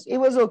it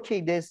was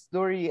okay. The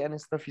story and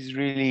stuff is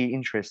really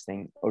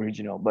interesting,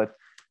 original, but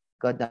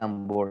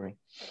goddamn boring.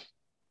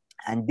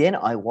 And then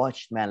I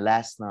watched, man,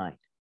 last night.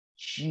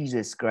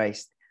 Jesus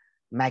Christ.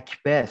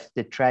 Macbeth,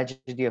 the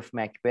tragedy of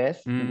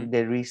Macbeth, Mm.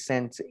 the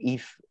recent,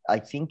 if I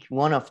think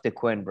one of the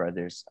Coen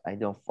brothers,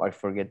 I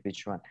forget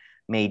which one,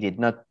 made it,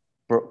 not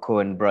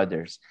Coen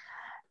brothers.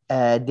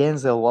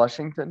 Denzel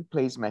Washington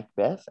plays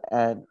Macbeth,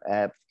 and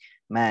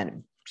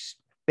man,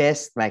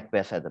 best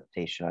Macbeth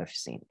adaptation I've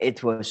seen.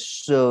 It was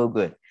so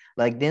good.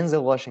 Like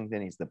Denzel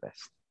Washington is the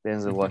best.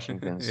 Denzel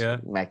Washington's Yeah,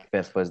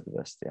 Macbeth was the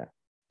best, yeah,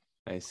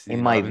 I see. in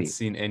No, I my haven't view.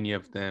 seen any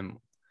of them.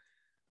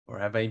 Or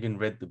have I even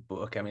read the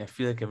book? I mean, I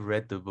feel like I've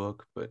read the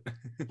book, but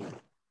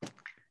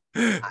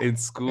I, in yeah,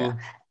 school.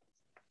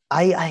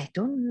 I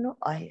don't know.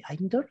 I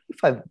don't know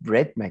if I've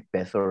read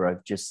Macbeth or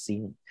I've just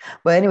seen it.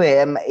 But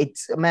anyway,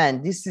 it's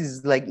man, this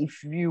is like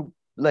if you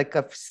like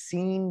I've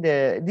seen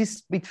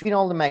this between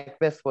all the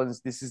Macbeth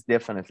ones, this is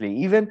definitely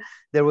even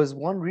there was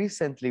one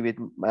recently with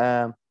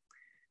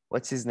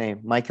what's his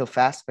name? Michael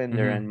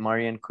Fassbender and Mm-hmm.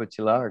 Marion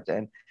Cotillard.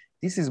 And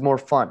this is more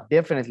fun,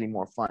 definitely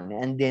more fun.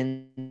 And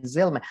then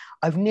Zelman,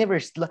 I've never,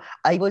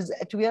 I was,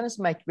 to be honest,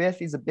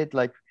 Macbeth is a bit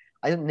like,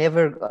 I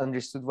never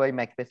understood why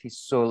Macbeth is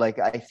so like,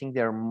 I think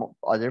there are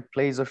other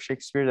plays of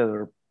Shakespeare that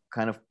are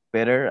kind of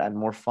better and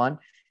more fun.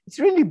 It's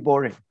really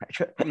boring,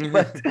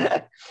 but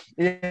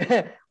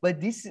yeah,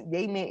 but this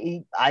they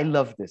may. I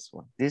love this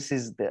one. This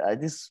is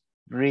this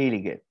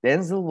really good.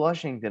 Denzel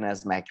Washington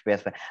as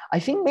Macbeth. I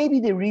think maybe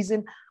the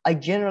reason I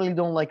generally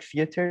don't like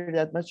theater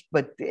that much,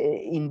 but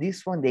in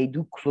this one they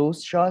do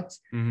close shots,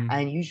 Mm-hmm.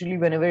 and usually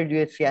whenever they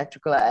do a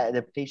theatrical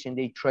adaptation,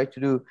 they try to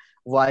do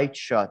wide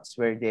shots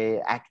where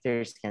the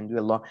actors can do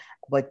a lot.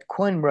 But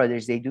Coen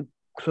Brothers they do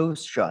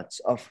close shots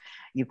of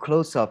you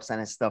close-ups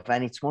and stuff,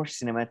 and it's more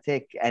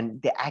cinematic,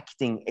 and the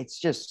acting it's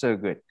just so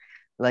good.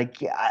 Like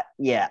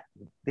yeah,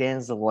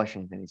 Denzel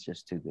Washington is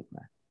just too good,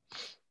 man.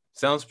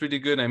 Sounds pretty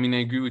good. I mean,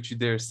 I agree with you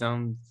there.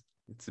 Sounds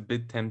It's a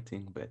bit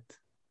tempting, but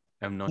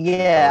I'm not sure if I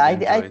Yeah,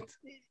 would enjoy it.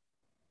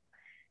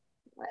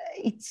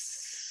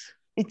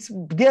 it's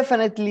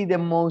definitely the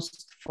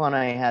most fun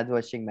I had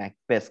watching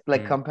Macbeth.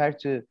 Like compared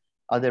to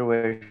other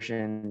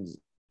versions,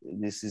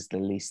 this is the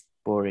least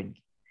boring.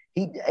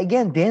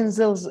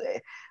 Denzel's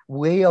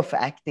way of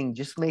acting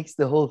just makes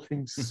the whole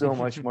thing so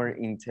much more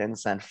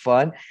intense and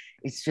fun.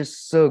 It's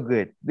just so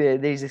good.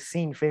 There's a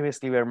scene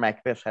famously where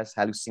Macbeth has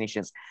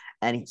hallucinations,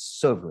 and it's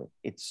so good.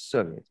 It's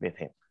so good with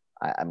him.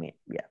 I mean,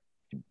 yeah,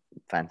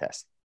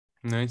 fantastic.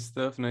 Nice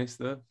stuff. Nice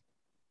stuff.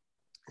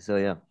 So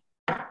yeah,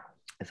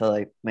 I thought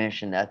I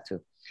mentioned that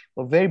too.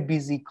 Well, very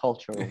busy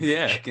cultural.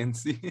 Yeah, I can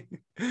see.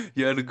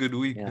 You had a good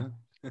week, Yeah.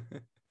 huh?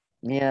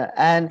 Yeah,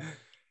 and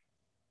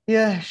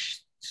yeah,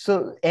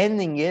 so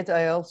ending it,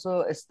 I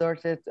also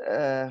started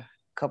a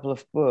couple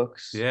of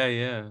books.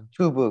 Yeah.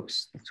 2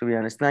 books, to be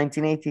honest.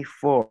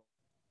 1984.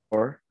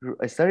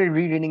 I started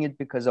rereading it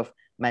because of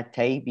Matt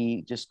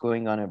Taibbi just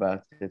going on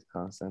about it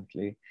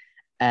constantly.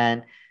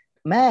 And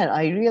man,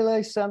 I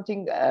realized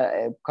something,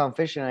 a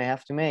confession I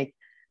have to make.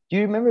 Do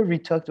you remember we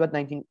talked about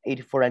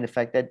 1984 and the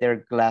fact that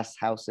they're glass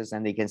houses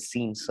and they can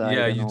see inside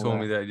Yeah, and you all told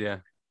that? me that. Yeah.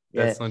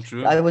 Yeah, That's not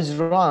true. I was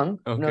wrong.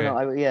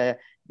 Okay.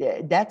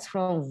 That's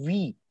from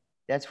V.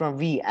 That's from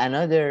V,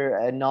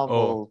 another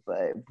novel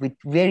with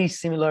very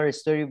similar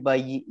story by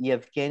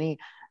Yevgeny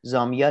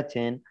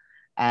Zamyatin,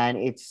 and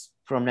it's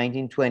from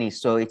 1920.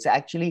 So it's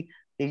actually,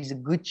 there's a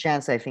good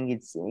chance I think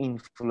it's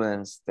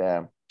influenced.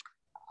 I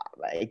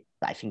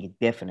think it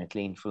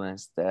definitely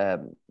influenced.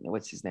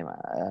 What's his name?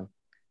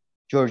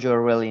 George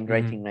Orwell in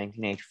writing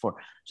 1984.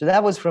 So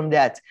that was from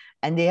that,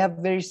 and they have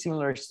very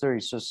similar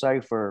stories. So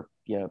sorry for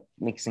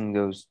mixing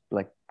those,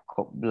 like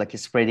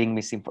spreading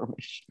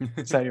misinformation.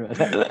 Sorry about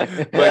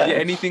that. But yeah,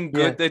 anything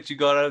good that you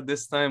got out of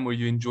this time, or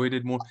you enjoyed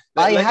it more?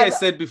 I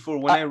said before,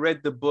 when I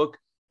read the book,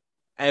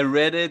 I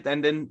read it,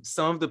 and then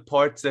some of the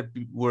parts that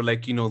were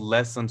like,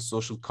 less on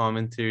social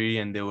commentary,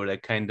 and they were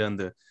like kind of on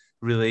the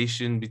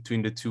relation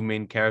between the two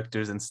main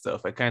characters and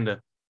stuff, I kind of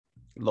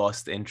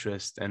lost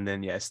interest, and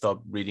then I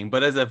stopped reading.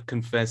 But as I've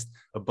confessed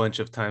a bunch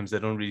of times, I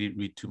don't really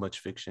read too much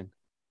fiction.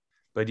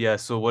 But yeah,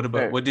 so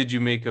what did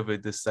you make of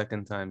it the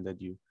second time that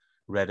you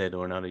read it,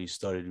 or now that you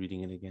started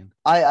reading it again?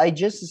 I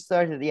just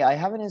started. I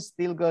haven't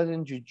still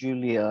gotten to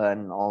Julia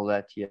and all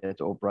that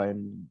yet.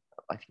 O'Brien,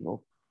 I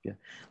think. Yeah,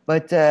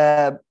 but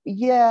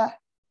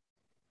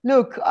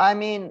look, I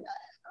mean,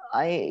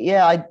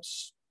 I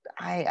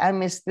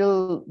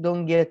still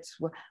don't get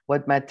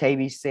what Matt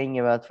Taibbi is saying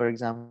about, for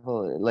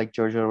example, like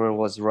George Orwell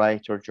was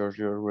right or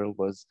George Orwell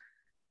was,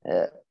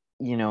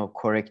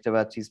 correct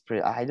about his.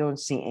 I don't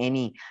see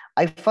any.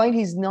 I find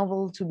his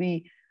novel to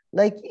be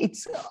like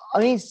it's. I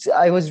mean,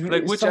 I was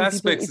like which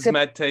aspects is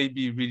Matt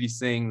Taibbi really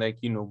saying? Like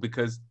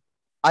because.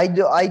 I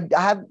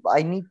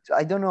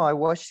don't know. I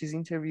watched his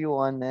interview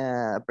on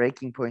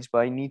Breaking Points, but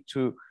I need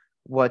to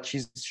watch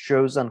his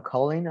shows on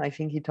Colin. I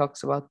think he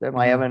talks about them.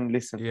 I haven't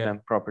listened to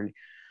them properly.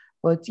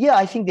 But yeah,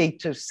 I think they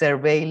took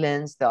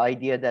surveillance, the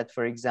idea that,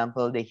 for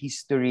example, the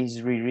history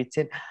is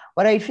rewritten.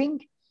 But I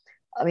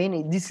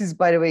mean, this is,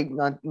 by the way,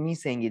 not me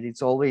saying it.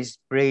 It's always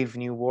Brave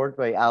New World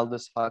by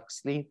Aldous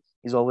Huxley.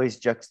 Is always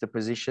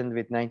juxtapositioned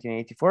with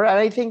 1984. And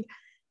I think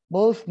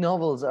both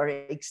novels are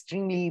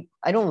extremely,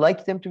 I don't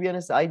like them, to be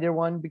honest, either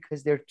one,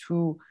 because they're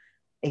too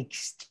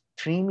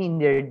extreme in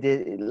their,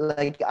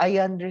 like, I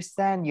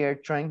understand you're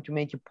trying to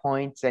make a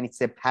point and it's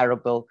a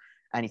parable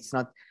and it's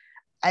not.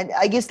 And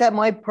I guess that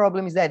my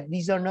problem is that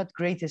these are not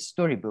great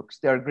storybooks.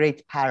 They are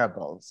great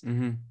parables.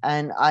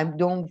 And I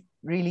don't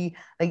really,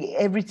 like,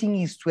 everything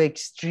is too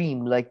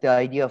extreme, like the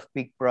idea of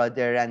Big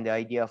Brother and the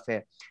idea of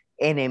a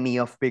enemy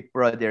of Big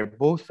Brother.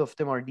 Both of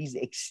them are these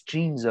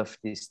extremes of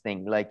this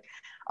thing. Like,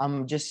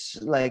 I'm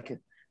just like,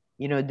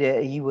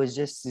 he was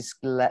just this,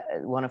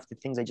 one of the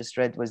things I just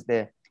read was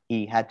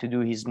he had to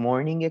do his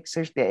morning the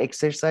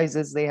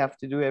exercises they have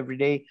to do every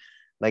day.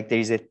 Like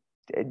they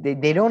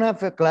don't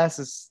have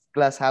glass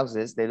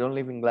houses. They don't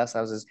live in glass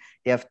houses.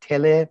 They have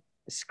tele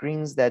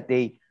screens that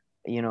they,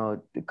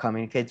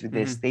 communicate with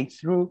the state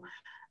through.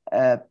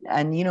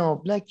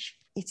 And, like,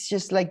 it's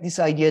just like this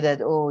idea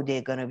that, oh,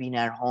 they're going to be in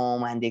our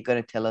home and they're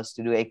going to tell us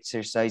to do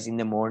exercise in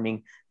the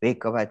morning,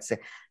 wake up at,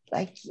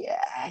 like,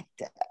 yeah,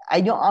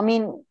 I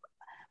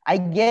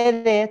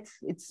get it.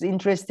 It's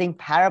interesting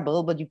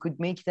parable, but you could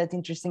make that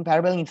interesting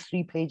parable in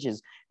 3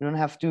 pages. You don't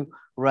have to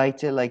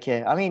write it like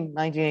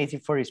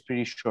 1984 is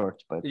pretty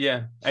short, but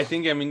yeah, I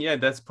think,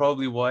 that's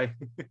probably why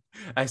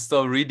I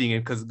stopped reading it,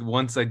 because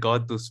once I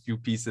got those few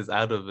pieces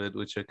out of it,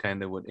 which are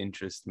kind of what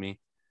interest me,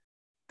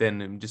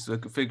 then just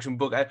like a fiction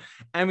book.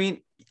 I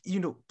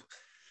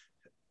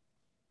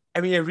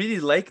really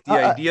like the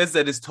ideas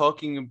that it's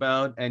talking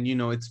about, and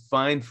it's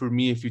fine for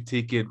me if you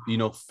take it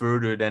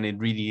further than it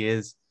really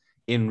is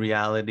in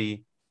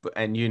reality. But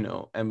and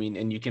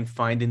and you can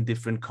find in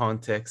different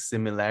contexts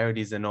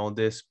similarities and all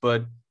this,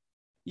 but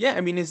yeah,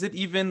 is it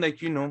even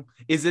like,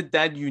 is it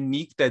that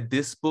unique that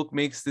this book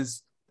makes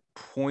this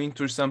point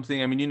or something?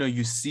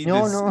 You see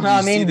this.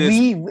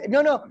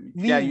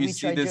 You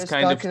see this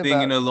kind of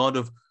thing in a lot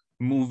of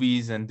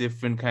movies and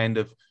different kind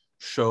of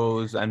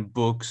shows and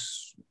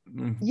books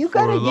You for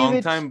a gotta give long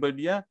it. time. But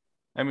yeah,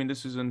 I mean,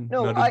 this is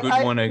No, another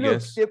good one, I look.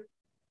 guess.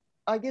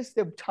 I guess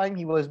the time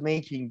he was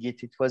making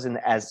it, it wasn't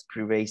as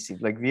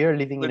pervasive. Like we are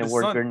living in But a it's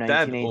world where not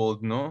that 1980.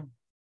 old, no?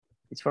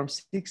 It's from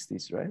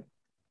 60s, right?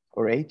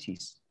 Or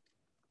 80s.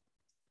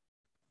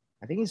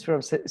 I think it's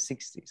from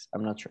 60s.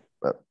 I'm not sure,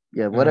 but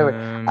yeah, whatever.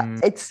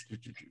 It's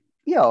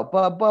yeah,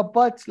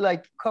 but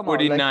like, come on,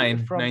 like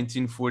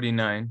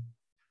 1949.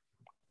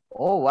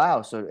 Oh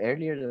wow, so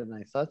earlier than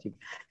I thought.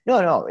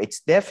 No,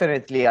 it's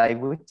definitely, I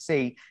would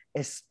say,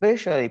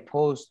 especially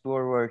post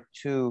World War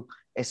II,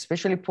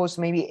 especially post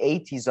maybe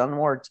 80s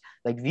onwards.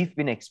 Like we've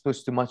been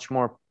exposed to much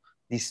more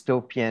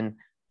dystopian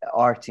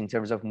art in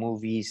terms of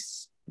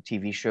movies,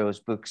 TV shows,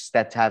 books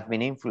that have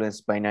been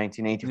influenced by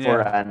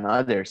 1984 and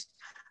others.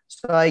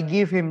 So I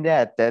give him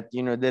that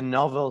the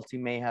novelty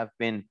may have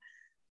been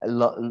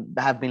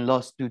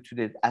lost due to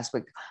the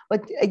aspect.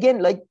 But again,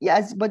 like,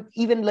 yes, but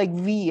even like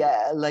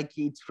like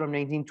it's from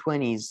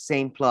 1920s,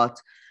 same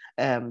plot.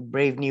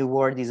 Brave New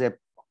World is it's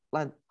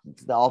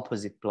the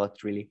opposite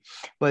plot really,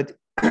 but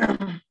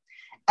and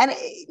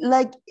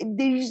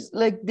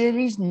there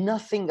is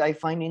nothing I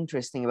find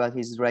interesting about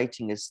his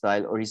writing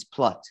style or his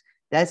plot.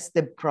 That's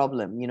the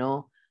problem,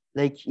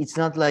 like it's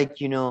not like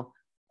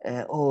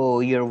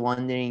oh, you're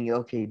wondering,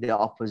 okay, the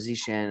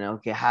opposition,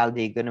 okay, how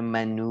they gonna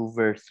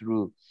maneuver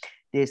through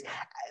this.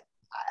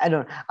 I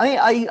don't.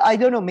 I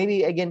don't know.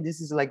 Maybe again,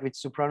 this is like with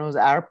Sopranos,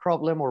 our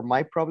problem or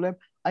my problem.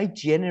 I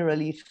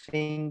generally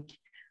think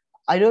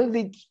I don't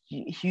think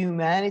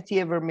humanity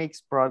ever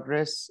makes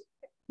progress.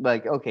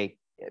 Like, okay,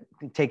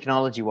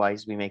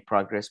 technology-wise, we make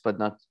progress, but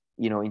not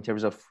in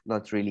terms of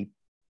not really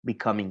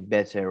becoming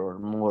better or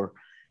more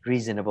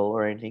reasonable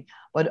or anything.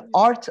 But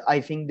art,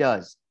 I think,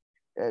 does.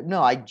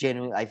 No, I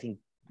think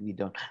we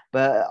don't.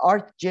 But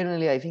art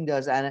generally, I think,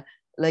 does. And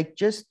like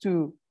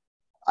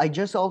I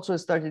just also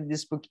started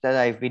this book that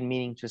I've been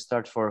meaning to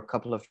start for a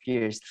couple of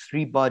years,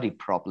 Three Body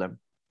Problem,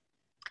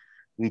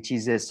 which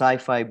is a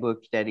sci-fi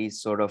book that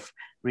is sort of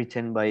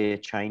written by a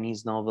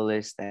Chinese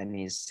novelist and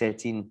is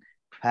set in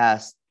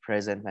past,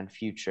 present, and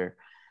future.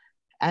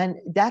 And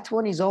that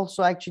one is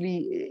also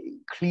actually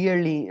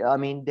clearly, I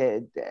mean,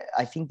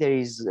 I think there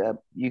is,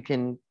 you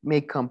can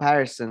make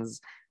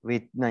comparisons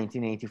with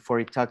 1984.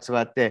 It talks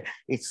about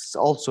it's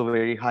also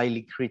very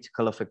highly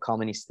critical of a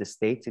communist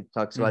state. It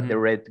talks about the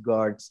Red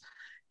Guards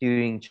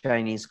during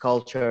Chinese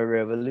Cultural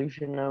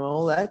Revolution and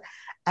all that.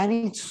 And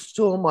it's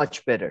so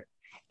much better.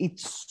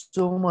 It's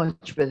so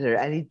much better.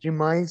 And it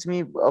reminds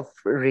me of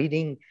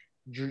reading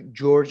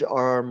George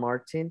R.R.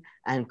 Martin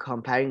and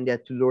comparing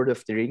that to Lord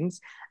of the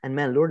Rings. And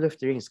man, Lord of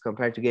the Rings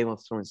compared to Game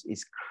of Thrones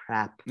is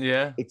crap.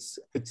 Yeah. It's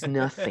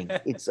nothing.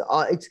 It's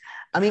I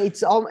mean,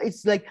 it's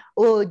like,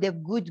 oh, the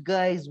good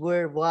guys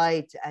were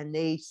white and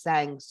they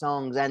sang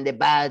songs and the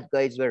bad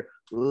guys were,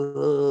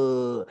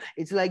 oh.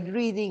 It's like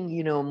reading,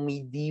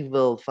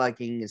 medieval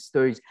fucking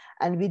stories.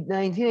 And with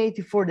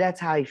 1984, that's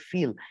how I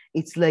feel.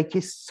 It's like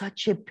it's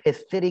such a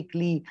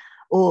pathetically,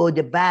 oh,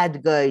 the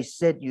bad guys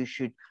said you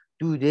should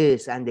do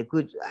this and the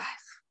good.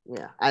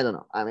 Yeah, I don't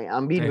know. I mean,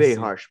 I'm being very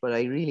harsh, but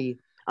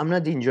I'm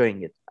not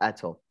enjoying it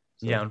at all.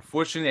 So. Yeah,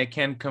 unfortunately, I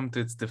can't come to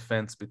its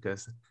defense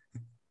because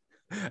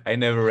I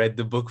never read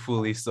the book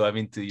fully. So I'm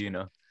into,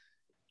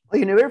 Oh,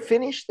 you never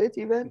finished it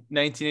even?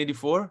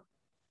 1984?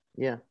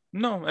 Yeah.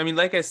 No, I mean,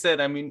 like I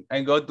said, I mean,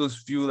 I got those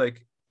few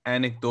like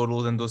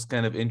anecdotals and those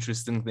kind of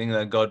interesting things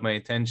that got my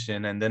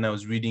attention. And then I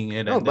was reading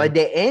it. No, but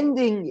the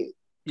ending.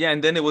 Yeah,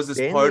 and then it was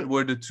this part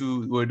where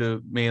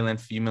the male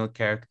and female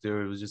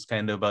character, it was just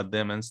kind of about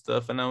them and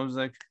stuff. And I was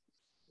like,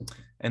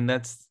 and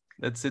that's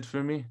it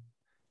for me.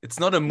 It's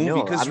not a movie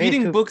because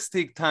reading books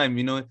take time,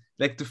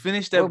 like to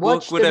finish that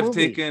book would have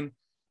taken,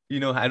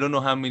 I don't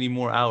know how many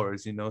more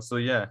hours, So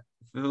yeah,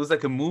 if it was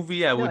like a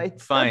movie, I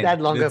would fine.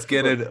 Let's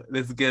get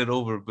it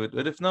over.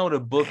 But if not a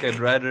book, I'd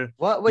rather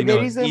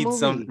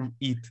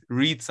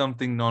read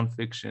something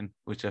nonfiction,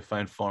 which I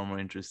find far more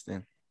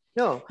interesting.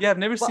 No. Yeah, I've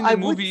never seen the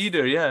movie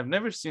either. Yeah, I've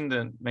never seen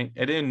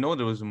I didn't know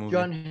there was a movie.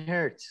 John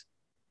Hurt.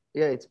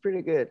 Yeah, it's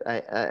pretty good.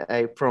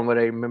 I from what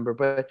I remember,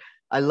 but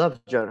I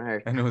love John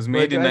Hurt. And it was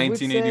made in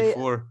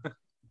 1984.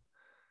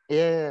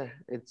 Yeah,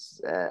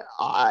 it's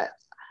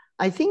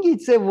I think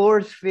it's a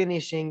worth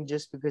finishing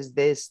just because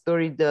the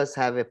story does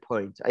have a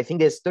point. I think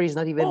the story is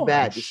not even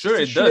bad.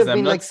 Sure, it does.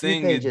 I'm not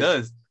saying it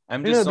does.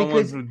 I'm just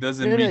someone who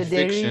doesn't read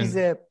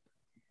fiction.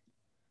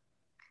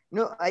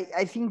 No,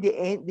 I think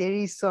there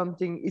is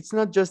something. It's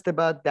not just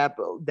about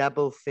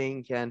double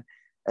think and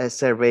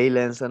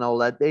surveillance and all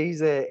that. There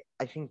is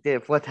I think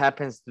what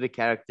happens to the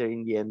character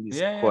in the end is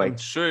quite. I'm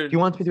sure. Do you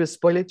want me to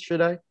spoil it?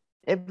 Should I?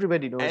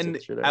 Everybody knows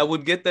it. Should I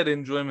would get that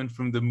enjoyment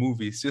from the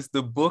movie. It's just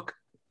the book.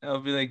 I'll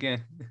be like, yeah.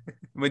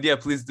 But yeah,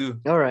 please do.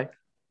 All right.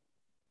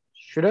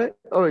 Should I?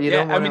 Oh, you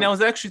don't. I mean, I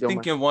was actually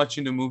thinking of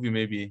watching the movie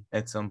maybe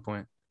at some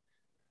point.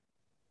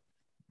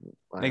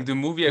 Like the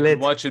movie, I could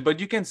watch it, but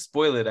you can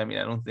spoil it. I mean,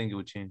 I don't think it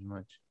would change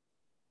much.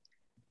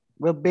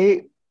 Well,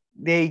 they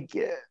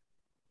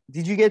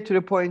did you get to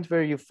the point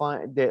where you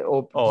find the?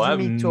 I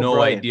have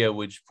no idea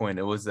which point.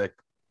 It was like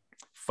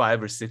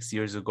 5 or 6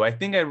 years ago. I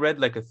think I read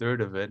like a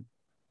third of it.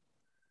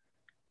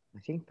 I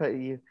think but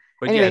anyway,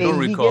 yeah, I don't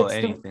recall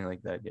anything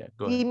like that. Yeah,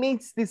 go ahead. He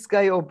meets this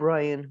guy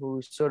O'Brien,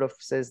 who sort of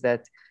says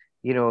that,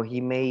 you know,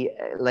 he may,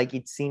 like,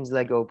 it seems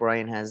like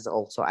O'Brien has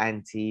also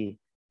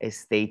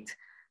anti-estate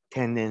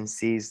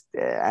tendencies,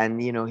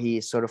 and you know, he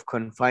sort of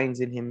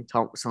confines in him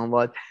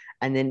somewhat.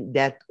 And then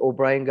that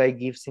O'Brien guy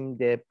gives him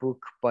the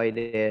book by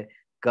the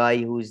guy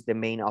who's the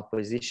main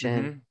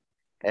opposition.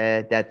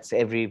 That's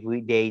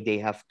every day they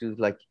have to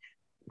like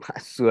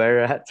swear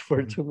at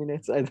for 2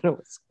 minutes. I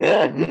don't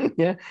know.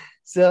 Yeah.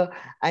 So,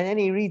 and then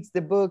he reads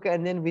the book,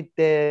 and then with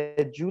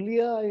the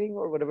Julia, I think,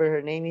 or whatever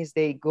her name is,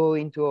 they go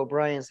into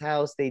O'Brien's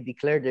house. They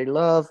declare their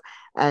love,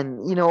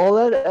 and you know all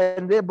that.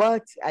 And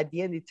but at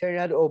the end, it turned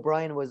out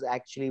O'Brien was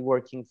actually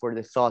working for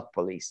the Thought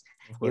Police.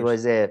 It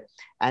was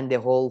and the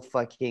whole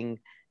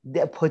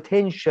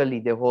potentially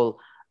the whole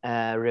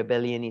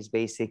rebellion is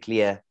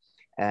basically a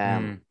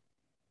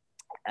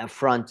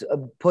front,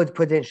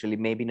 potentially,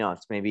 maybe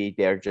not, maybe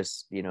they're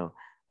just, you know,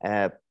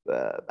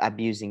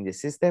 abusing the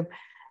system,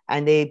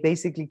 and they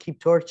basically keep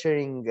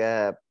torturing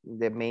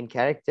the main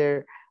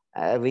character,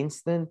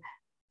 Winston,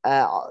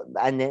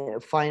 and then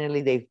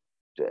finally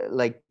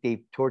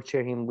they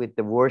torture him with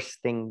the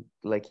worst thing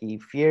like he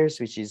fears,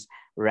 which is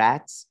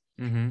rats.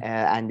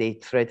 And they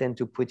threaten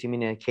to put him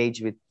in a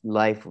cage with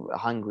live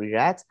hungry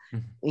rats,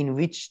 in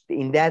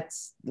that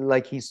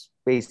like he's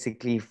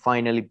basically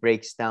finally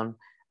breaks down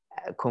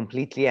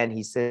completely, and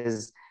he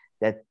says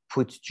that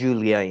put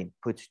Julia in,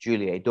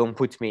 don't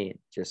put me in,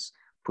 just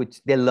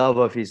put the love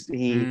of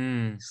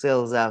he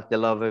sells out the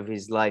love of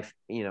his life,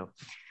 you know.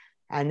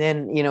 And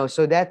then, you know,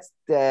 so that's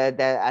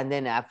that. And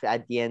then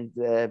at the end,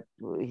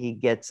 he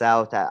gets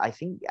out. I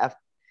think after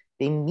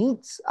they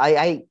meet,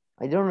 I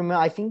don't remember.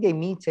 I think they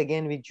meet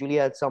again with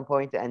Julia at some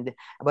point,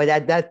 but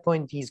at that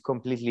point he's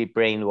completely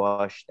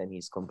brainwashed and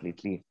he's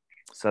completely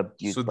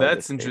subdued. So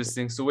that's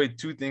interesting. So wait,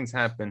 two things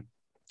happen.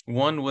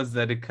 One was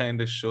that it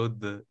kind of showed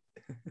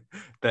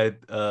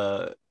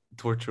that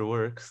torture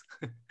works.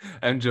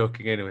 I'm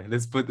joking. Anyway,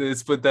 let's put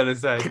that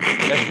aside.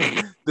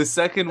 The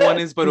second one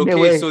is, but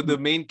okay, so the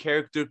main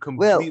character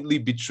completely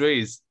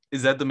betrays.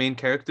 Is that the main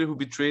character who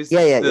betrays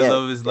the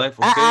love of his life?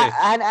 Okay.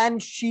 And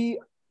she,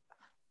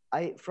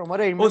 from what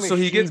I remember, so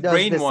he gets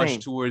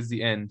brainwashed towards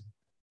the end.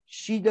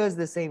 She does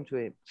the same to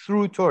him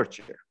through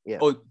torture. Yeah.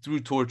 Oh,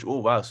 through torture. Oh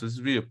wow. So this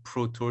is really a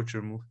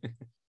pro-torture movie.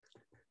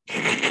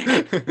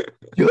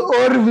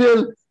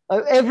 Orwell.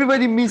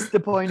 Everybody missed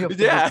the point of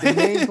the book. The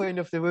main point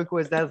of the book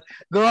was that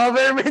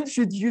government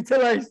should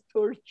utilize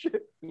torture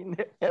in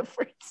their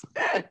efforts.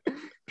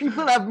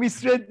 People have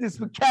misread this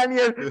book. Can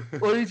your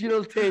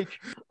original take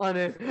on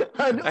it?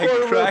 I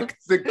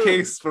cracked the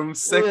case from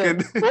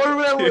second.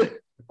 Yeah.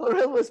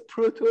 Orwell was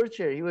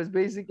pro-torture. He was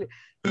basically,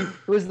 he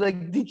was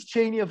like Dick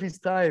Cheney of his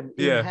time.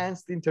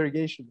 Enhanced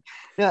interrogation.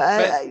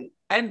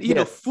 And you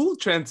know, full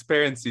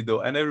transparency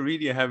though, and I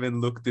really haven't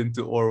looked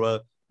into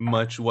Orwell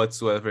much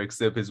whatsoever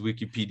except his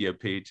Wikipedia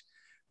page.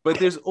 But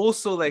there's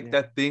also like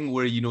that thing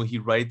where, you know, he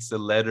writes a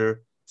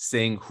letter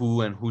saying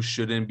who and who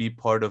shouldn't be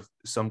part of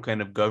some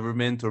kind of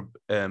government or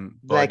body.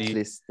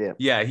 Blacklist,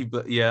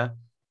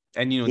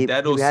 And you know,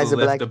 that also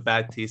left a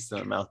bad taste in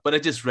my mouth. But I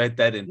just read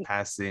that in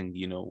passing,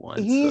 you know, once.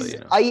 I'm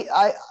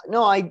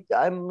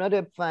not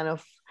a fan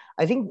of.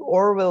 I think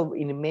Orwell,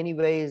 in many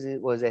ways,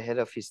 it was ahead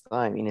of his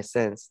time in a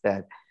sense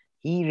that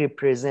he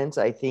represents,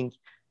 I think,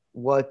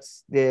 what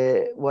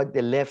the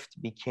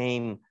left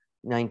became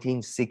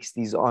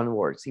 1960s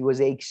onwards. He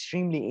was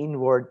extremely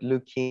inward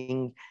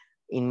looking,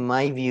 in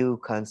my view,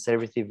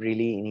 conservative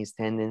really in his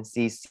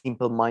tendencies,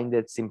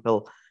 simple-minded,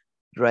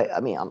 right?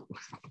 I mean, I'm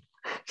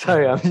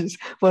sorry, I'm just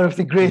one of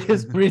the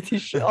greatest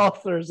British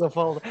authors of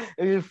all.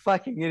 I'm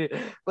fucking idiot.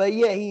 But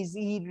yeah, he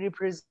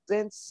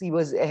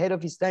was ahead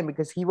of his time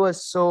because he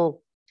was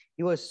so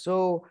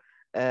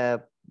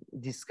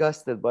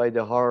disgusted by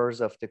the horrors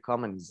of the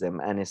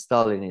communism and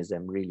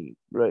Stalinism, really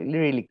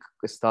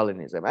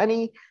Stalinism. And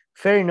he,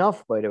 fair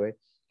enough, by the way,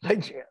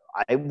 like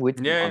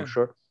I'm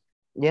sure.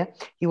 Yeah,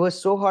 he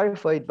was so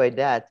horrified by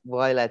that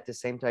while at the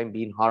same time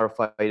being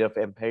horrified of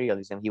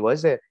imperialism. He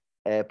was a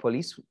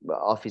police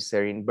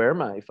officer in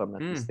Burma, if I'm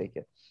not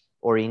mistaken,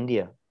 or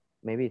India.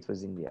 Maybe it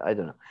was India. I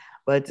don't know.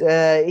 But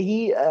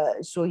he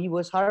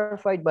was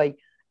horrified by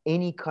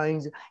any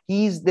kinds.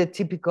 He's the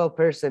typical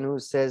person who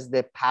says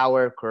that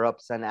power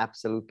corrupts and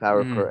absolute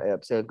power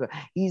corrupts.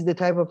 He's the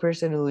type of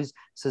person who is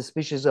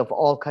suspicious of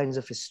all kinds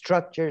of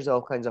structures,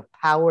 all kinds of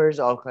powers,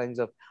 all kinds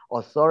of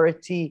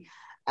authority.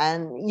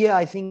 And yeah,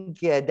 I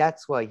think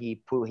that's why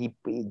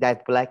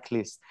that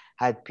blacklist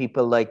had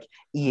people like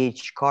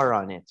E.H. Carr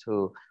on it,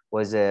 who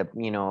was a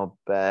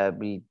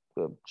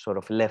sort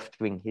of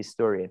left-wing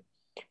historian.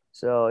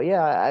 So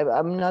yeah,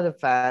 I'm not a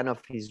fan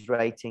of his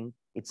writing.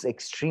 It's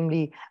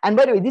extremely, and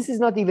by the way, this is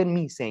not even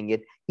me saying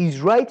it. His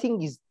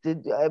writing is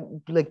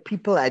like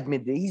people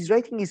admit that his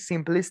writing is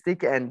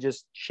simplistic and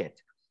just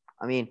shit.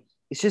 I mean,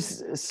 it's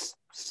just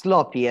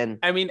sloppy. And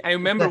I mean, I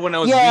remember when I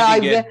was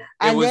reading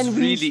it was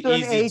really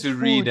easy to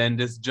read and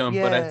just jump.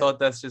 But I thought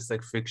that's just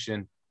like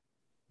fiction.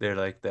 they're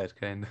like that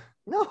kind of.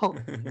 No,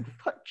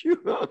 fuck you.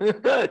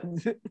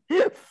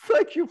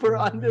 Fuck you for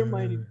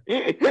undermining.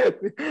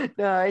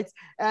 No, it's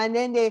and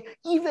then they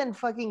even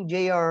fucking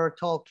J.R.R.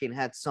 Tolkien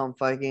had some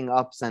fucking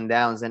ups and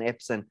downs and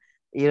eps and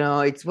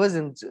it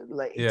wasn't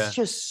like it's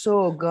just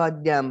so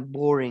goddamn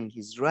boring.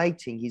 His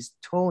writing, his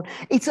tone,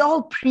 it's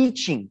all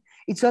preaching.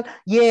 It's all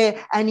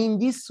and in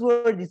this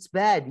word it's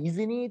bad,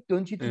 isn't it?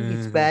 Don't you think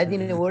it's bad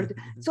in a word?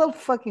 It's all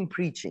fucking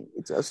preaching.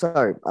 It's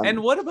sorry. And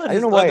what about I don't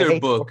his know why I other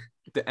hate book,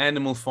 the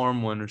Animal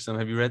Farm one or something?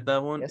 Have you read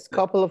that one? Yes,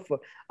 couple of.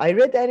 I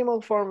read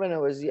Animal Farm when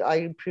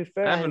I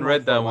prefer I haven't Animal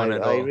read that Farm. one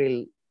at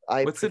all.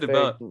 I What's it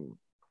prefer. about?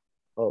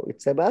 Oh,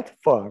 it's about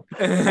farm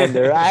and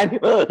their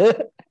animal.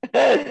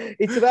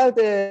 It's about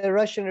the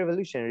Russian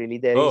Revolution, really.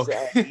 There is,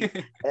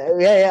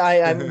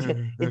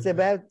 It's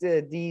about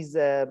these.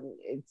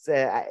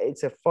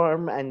 It's a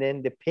farm, and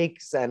then the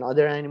pigs and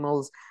other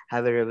animals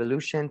have a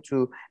revolution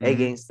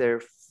against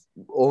their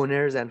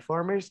owners and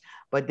farmers.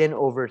 But then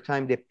over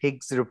time, the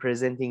pigs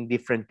representing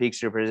different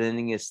pigs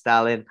representing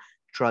Stalin,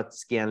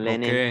 Trotsky, and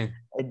Lenin.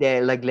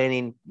 They're like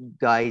Lenin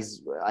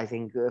dies, I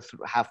think,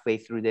 halfway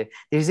through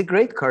there's a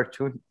great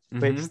cartoon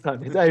based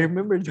on it. I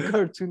remember the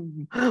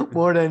cartoon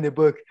more than the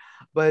book.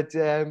 But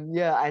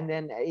and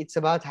then it's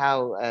about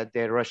how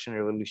the Russian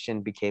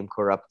Revolution became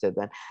corrupted.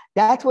 And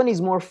that one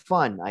is more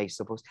fun, I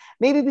suppose.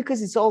 Maybe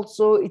because it's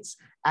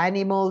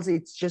animals,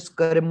 it's just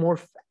got a more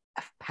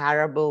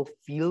parable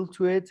feel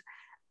to it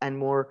and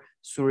more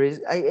surreal.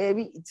 I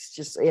mean, it's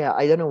just,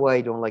 I don't know why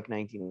I don't like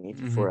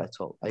 1984 at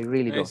all. I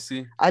really don't.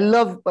 I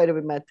love, by the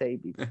way, Matt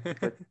Taibbi,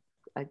 but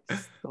I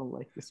just don't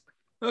like this.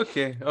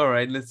 Okay, all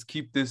right, let's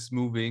keep this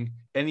moving.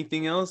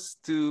 Anything else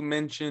to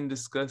mention,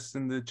 discuss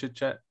in the chit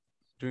chat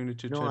during the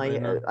chit chat?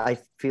 I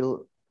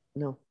feel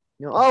no.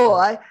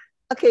 Oh,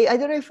 okay. I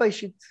don't know if I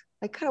should.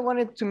 I kind of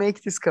wanted to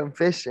make this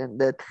confession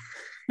that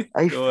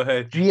I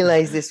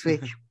realized this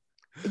week.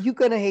 You're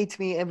gonna hate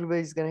me.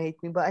 Everybody's gonna hate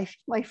me. But I think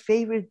my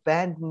favorite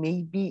band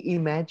may be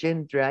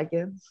Imagine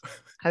Dragons.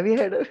 Have you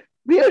heard of?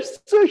 We are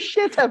so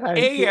shit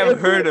apparently. I've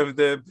heard of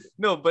them.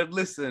 No, but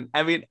listen,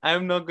 I mean,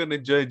 I'm not gonna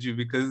judge you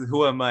because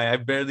who am I? I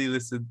barely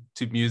listen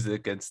to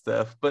music and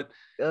stuff. But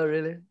oh,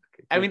 really?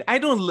 Okay, I mean, I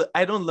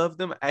don't love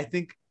them. I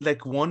think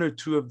like one or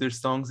two of their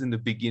songs in the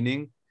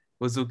beginning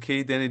was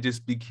okay. Then it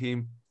just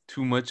became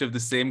too much of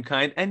the same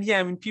kind. And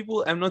I mean,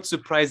 I'm not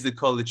surprised they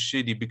call it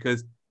shitty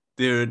because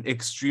they're an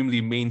extremely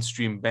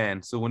mainstream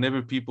band. So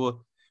whenever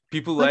people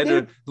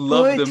either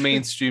love the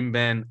mainstream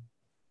band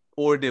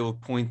or they will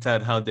point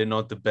out how they're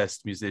not the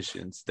best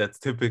musicians. That's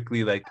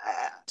typically like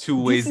two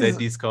ways that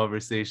these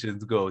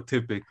conversations go,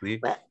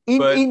 typically. So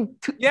I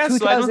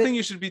don't think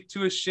you should be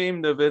too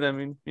ashamed of it. I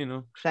mean,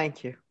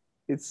 Thank you.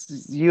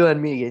 It's you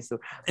and me, so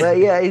but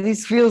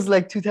this feels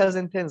like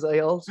 2010s. I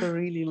also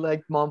really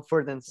like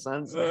Mumford and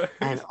Sons,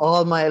 and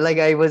all my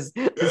I was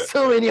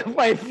so many of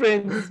my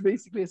friends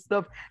basically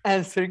stopped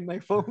answering my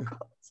phone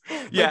calls.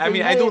 I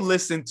mean, I don't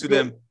listen to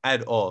them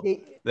at all,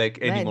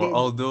 anymore.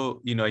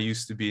 Although I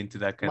used to be into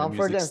that kind of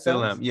music.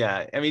 Still am.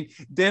 I mean,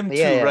 them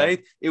too,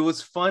 right? It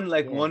was fun,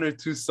 one or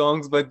two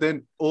songs, but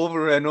then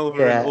over and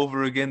over and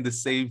over again the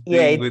same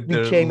thing with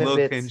their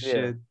look and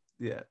shit.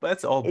 Yeah, but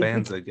that's all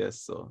bands, I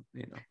guess. So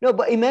No,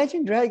 but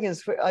Imagine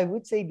Dragons. I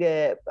would say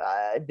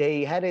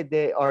they had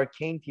the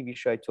Arcane TV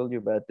show I told you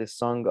about. The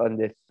song on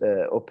the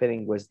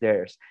opening was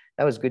theirs.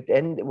 That was good.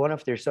 And one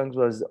of their songs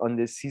was on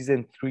the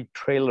season 3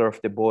 trailer of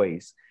The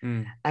Boys.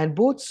 And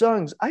both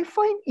songs, I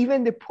find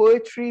even the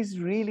poetry is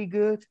really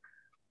good.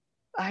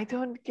 I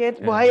don't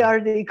get why are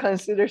they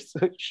considered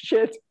so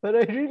shit, but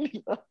I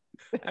really love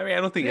it. I mean, I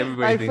don't think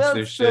everybody thinks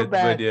they're shit,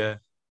 but yeah.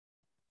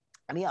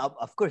 I mean,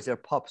 of course they're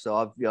pop, so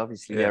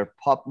obviously they're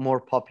more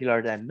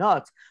popular than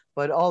not.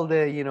 But all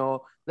the,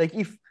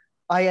 if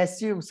I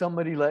assume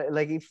somebody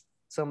if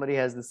somebody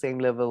has the same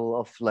level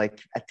of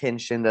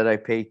attention that I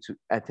pay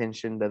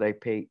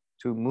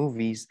to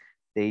movies,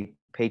 they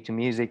pay to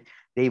music,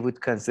 they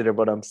would consider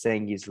what I'm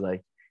saying is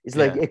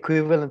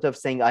equivalent of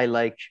saying I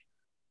like,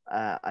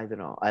 I don't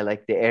know, I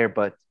like the Air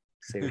Bud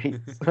series.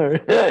 No,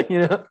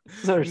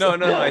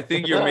 I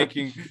think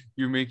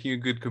you're making a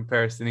good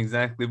comparison,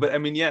 exactly. But I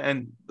mean,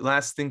 and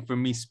last thing for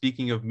me,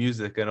 speaking of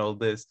music and all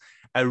this,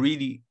 I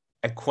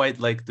quite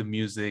like the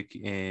music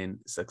in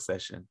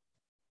Succession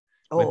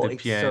with the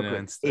piano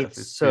and stuff.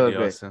 It's so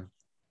pretty awesome.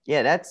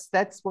 Yeah,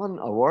 that's won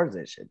awards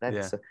and shit.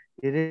 That's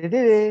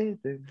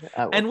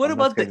and what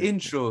about the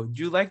intro?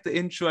 Do you like the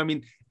intro? I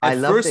mean, at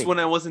first when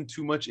I wasn't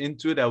too much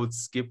into it, I would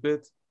skip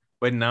it,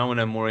 but now when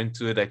I'm more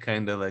into it, I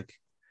kind of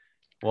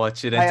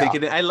watch it and take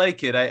it. I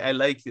like it. I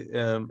like it.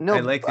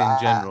 I like it in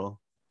general.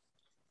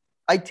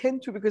 I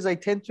tend to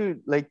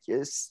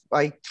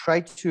I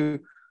try to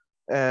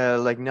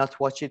not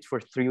watch it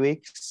for 3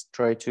 weeks.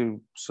 Try to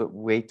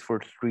wait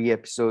for 3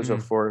 episodes or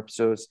 4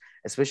 episodes,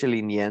 especially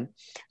in the end.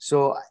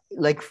 So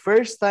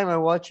first time I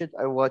watch it,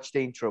 I watch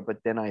the intro, but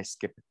then I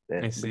skip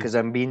it because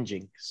I'm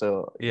binging.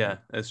 So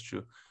that's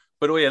true.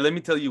 But let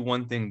me tell you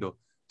one thing though.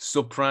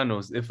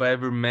 Sopranos. If I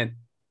ever met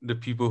the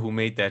people who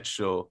made that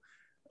show,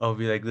 I'll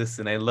be like,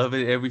 listen, I love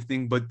it,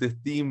 everything, but the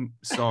theme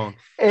song.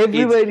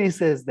 Everybody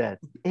says that.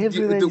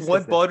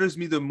 What bothers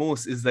me the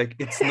most is like,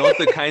 it's not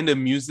the kind of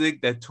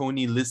music that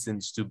Tony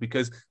listens to,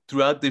 because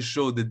throughout the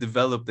show, they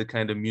develop the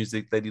kind of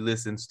music that he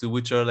listens to,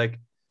 which are like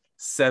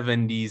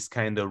 70s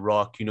kind of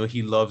rock. You know,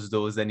 he loves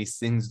those and he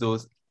sings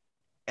those.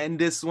 And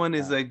this one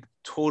is like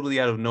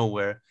totally out of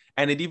nowhere.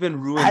 And it even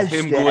ruins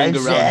him going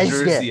around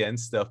Jersey and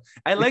stuff.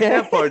 I like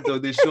that part though.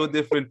 They show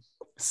different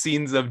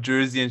scenes of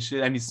Jersey and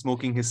shit, and he's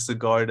smoking his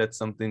cigar. That's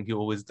something he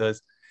always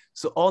does.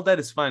 So all that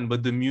is fine,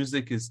 but the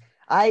music is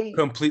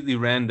completely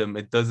random.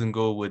 It doesn't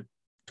go with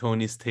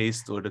Tony's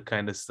taste or the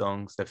kind of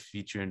songs that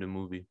feature in the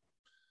movie.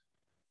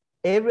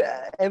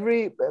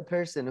 Every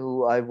person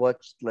who I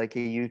watched like a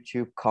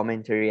YouTube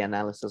commentary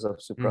analysis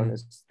of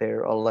Sopranos,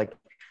 they're all like,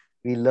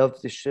 we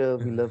love the show,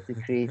 we love the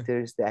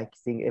creators, the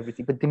acting,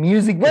 everything, but the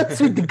music,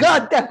 what's with the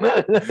goddamn?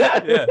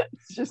 Yeah,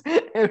 it's just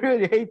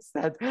everybody hates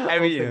that. I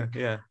mean,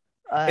 yeah.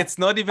 It's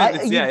not even.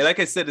 Like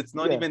I said, it's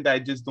not even that I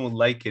just don't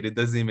like it. It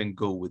doesn't even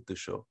go with the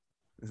show.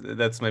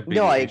 That's my biggest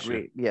issue. No, I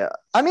agree. Yeah,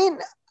 I mean,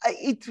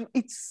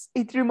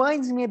 it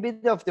reminds me a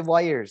bit of the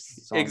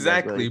Wires song.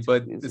 Exactly,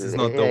 but this is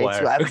not the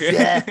Wire.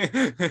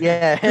 Okay.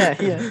 Yeah.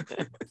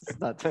 It's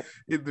not.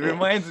 It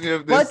reminds me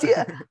of this.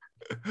 But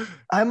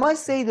I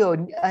must say though,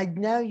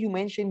 now you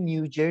mentioned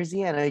New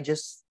Jersey, and I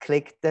just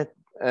clicked that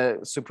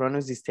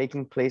Sopranos is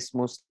taking place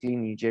mostly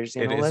in New Jersey.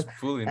 And it is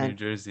fully New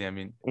Jersey. I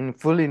mean,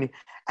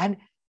 and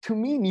to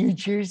me, New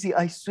Jersey,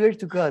 I swear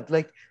to God,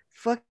 like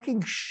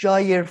fucking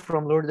Shire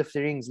from Lord of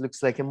the Rings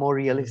looks like a more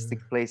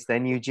realistic place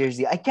than New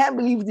Jersey. I can't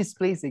believe this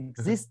place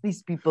exists.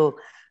 These people,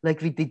 like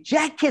with the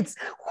jackets,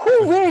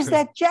 who wears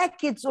that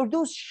jackets or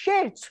those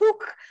shirts? Who?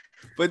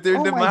 But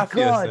they're the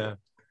mafia, Sam.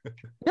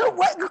 No,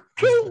 what?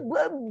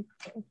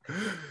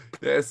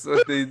 That's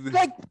what they do.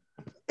 Like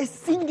a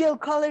single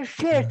color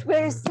shirt.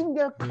 Wear a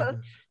single color.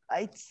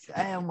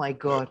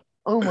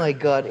 Oh my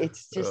god.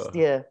 It's just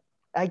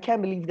I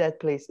can't believe that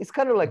place. It's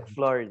kind of like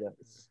Florida.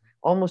 It's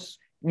almost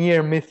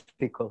near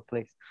mythical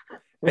place.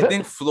 I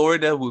think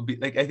Florida would be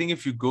like. I think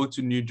if you go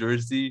to New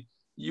Jersey,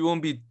 you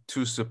won't be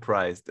too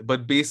surprised.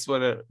 But based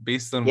on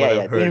what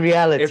I've heard, in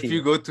reality, if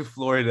you go to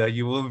Florida,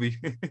 you will be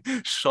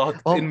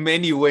shocked in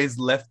many ways,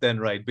 left and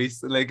right.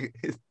 Based on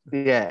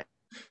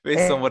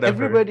what I've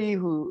heard. Everybody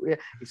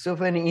it's so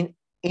funny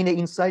in the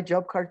Inside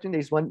Job cartoon.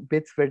 There's one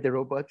bit where the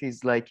robot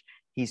is like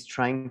he's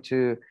trying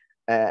to.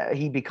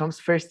 He becomes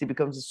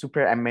a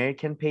super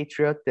American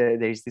patriot.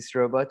 There's this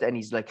robot, and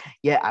he's like,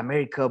 "Yeah,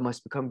 America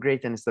must become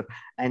great and stuff."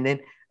 And then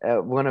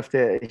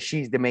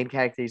she's the main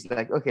character is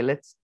like, "Okay,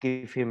 let's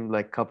give him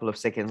like a couple of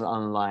seconds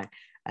online."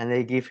 And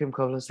they give him a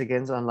couple of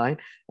seconds online,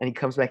 and he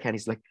comes back and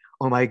he's like,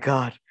 "Oh my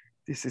god,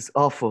 this is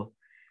awful.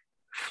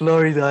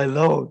 Florida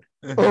alone.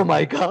 Oh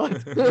my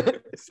god."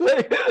 It's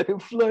like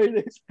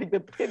Florida is like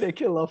the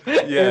pinnacle of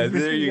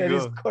everything that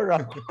is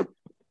corrupt.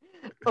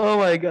 Oh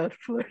my god,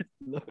 Florida.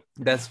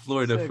 That's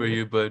Florida so for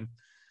you, but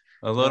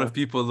a lot of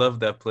people love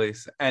that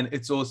place, and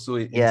it's also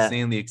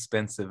insanely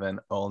expensive and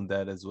all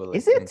that as well.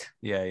 Is it?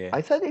 Yeah.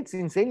 I thought it's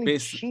insanely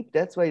cheap.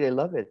 That's why they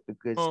love it,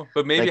 because.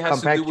 But maybe it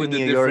has to do with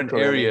the different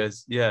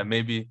areas. Yeah,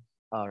 maybe.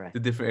 All right. The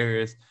different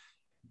areas.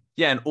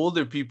 Yeah, and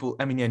older people.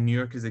 I mean, New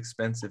York is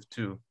expensive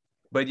too.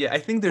 But I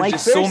think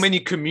there's so many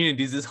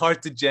communities. It's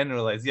hard to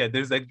generalize. Yeah,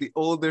 there's like the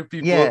older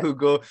people who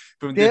go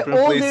from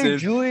different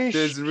places. Jewish,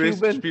 there's rich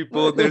Cuban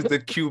people. There's the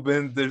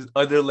Cubans. There's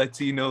other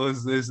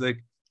Latinos. There's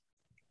like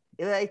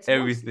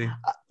everything.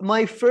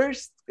 My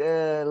first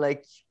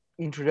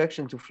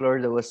introduction to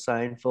Florida was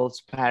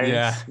Seinfeld's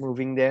parents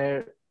moving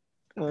there.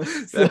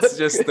 That's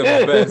just the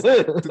best.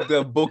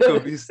 The Boca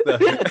Vista.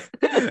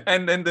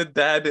 And then the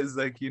dad is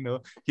like,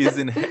 he's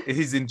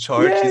in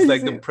charge. He's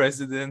like the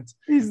president.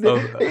 He's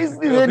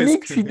the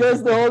Nix. He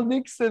does the whole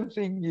Nixon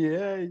thing.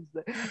 Yeah.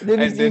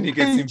 Then he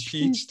gets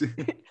impeached.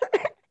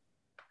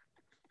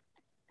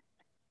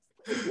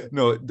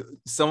 No,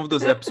 some of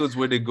those episodes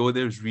where they go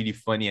there is really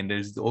funny, and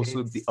there's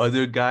also the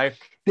other guy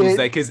who's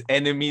like his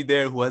enemy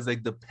there, who has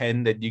like the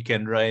pen that you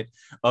can write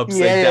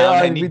upside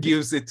down, and he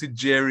gives it to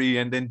Jerry,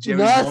 and then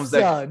Jerry's mom's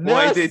like,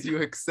 "Why did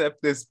you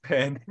accept this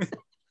pen?"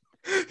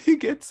 He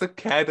gets a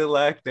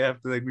Cadillac. They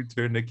have to like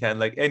return the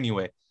Cadillac.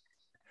 Anyway,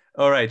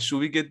 all right, should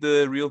we get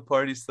the real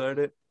party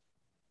started?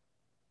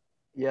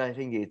 Yeah, I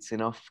think it's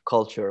enough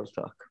cultural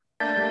talk.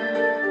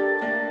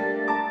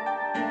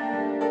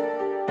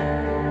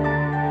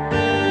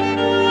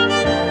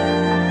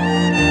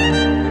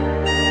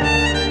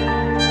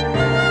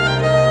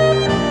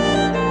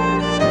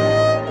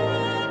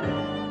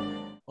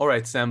 All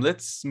right, Sam,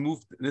 let's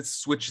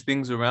switch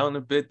things around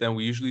a bit than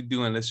we usually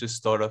do, and let's just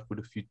start off with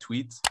a few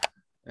tweets,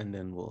 and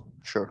then we'll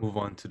move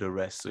on to the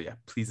rest. So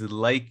please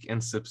like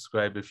and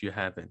subscribe if you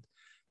haven't.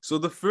 So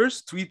the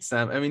first tweet,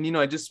 Sam, I mean,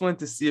 I just wanted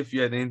to see if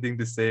you had anything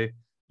to say a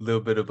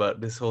little bit about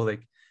this whole,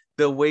 like,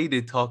 the way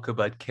they talk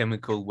about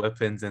chemical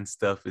weapons and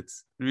stuff.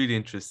 It's really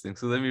interesting.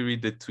 So let me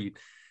read the tweet.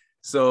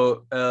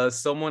 So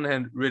someone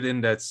had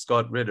written that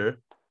Scott Ritter,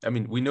 I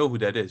mean, we know who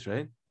that is,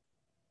 right?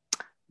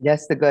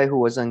 That's the guy who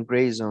was on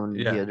Grey Zone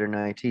the other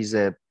night. He's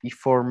a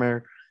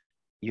former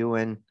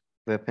UN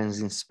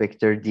weapons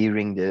inspector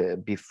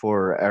during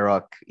before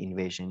Iraq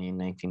invasion in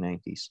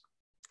 1990s.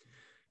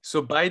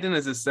 So Biden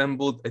has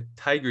assembled a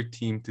tiger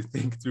team to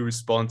think through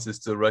responses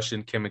to the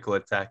Russian chemical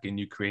attack in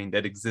Ukraine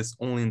that exists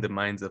only in the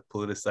minds of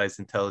politicized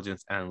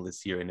intelligence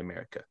analysts here in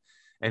America.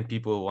 And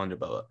people wonder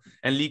about it.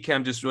 And Lee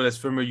Camp just wrote, as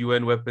former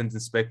UN weapons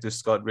inspector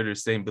Scott Ritter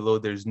saying below,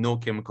 there's no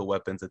chemical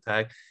weapons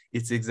attack.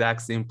 It's the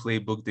exact same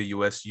playbook the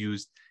US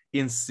used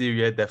in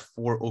Syria that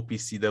 4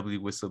 OPCW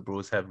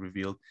whistleblowers have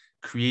revealed.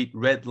 Create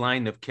red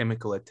line of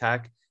chemical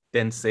attack,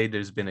 then say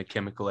there's been a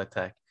chemical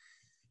attack.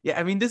 Yeah,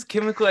 I mean, this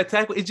chemical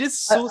attack, it's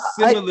just so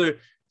similar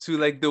to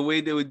like the way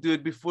they would do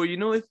it before.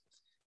 If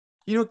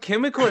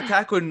chemical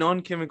attack or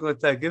non-chemical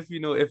attack, if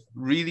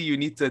really you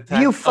need to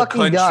attack a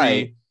country,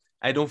 die.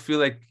 I don't feel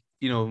like,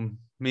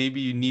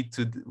 maybe you need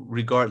to,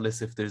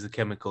 regardless if there's a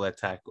chemical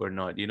attack or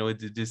not.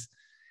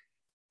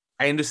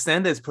 I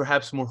understand that it's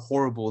perhaps more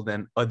horrible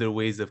than other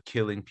ways of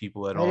killing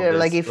people and all this.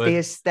 Like if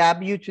they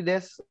stab you to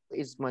death,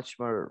 it's much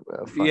more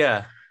fun.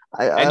 Yeah.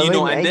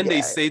 And then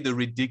they say the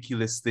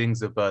ridiculous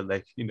things about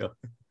like,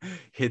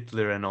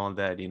 Hitler and all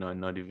that, I'm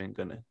not even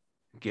gonna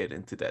get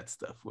into that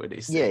stuff where they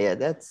say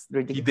that's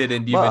ridiculous. He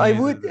didn't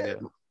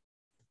even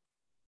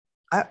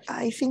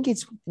I think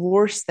it's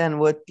worse than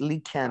what Lee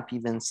Camp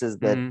even says,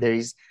 that there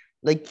is,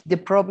 like, the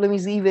problem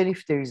is, even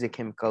if there is a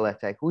chemical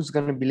attack, who's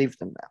gonna believe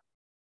them now?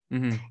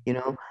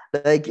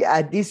 Like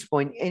at this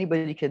point,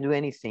 anybody can do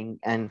anything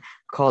and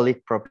call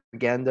it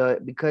propaganda,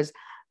 because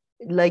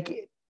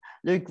like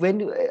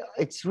when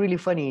it's really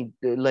funny,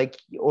 like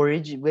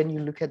when you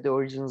look at the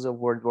origins of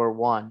World War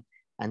I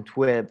and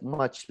 12,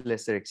 much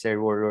lesser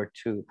extent World War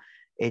II,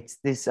 it's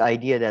this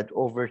idea that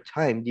over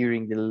time,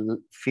 during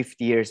the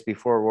 50 years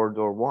before World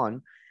War I,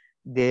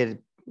 the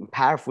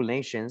powerful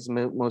nations,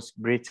 most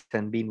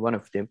Britain being one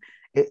of them,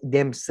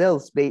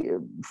 themselves,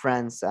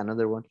 France,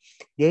 another one,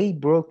 they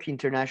broke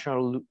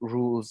international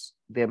rules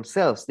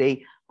themselves.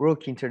 They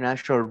broke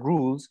international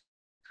rules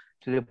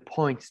to the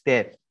point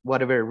that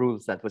whatever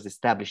rules that was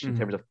established in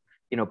terms of,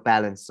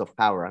 balance of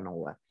power and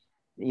all that,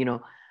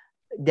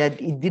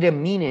 that it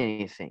didn't mean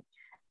anything.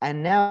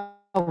 And now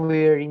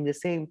we're in the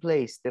same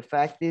place. The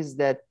fact is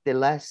that the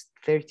last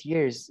 30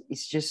 years,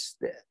 it's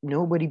just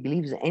nobody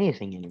believes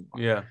anything anymore.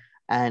 Yeah.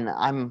 And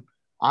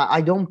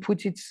I don't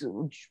put it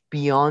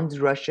beyond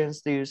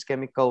Russians to use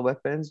chemical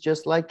weapons,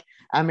 just like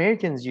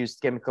Americans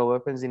used chemical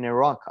weapons in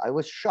Iraq. I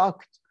was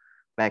shocked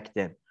back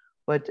then.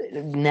 But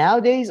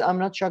nowadays, I'm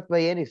not shocked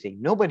by anything.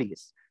 Nobody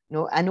is.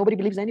 And nobody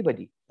believes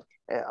anybody.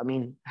 I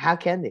mean, how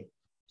can they?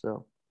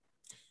 So,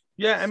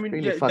 yeah, I mean,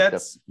 really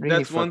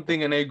that's one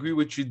thing, and I agree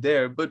with you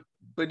there. But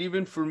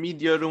even for me,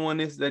 the other one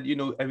is that,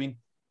 I mean,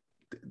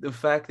 the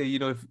fact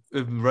that,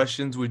 if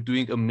Russians were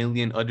doing a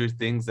million other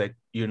things that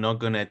you're not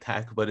going to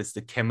attack, but it's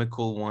the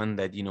chemical one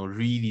that,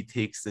 really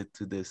takes it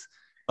to this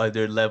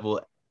other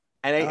level.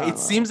 And it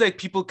seems like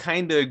people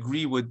kind of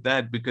agree with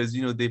that, because,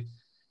 they've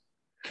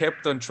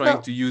kept on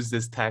trying to use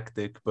this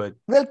tactic. But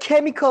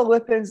chemical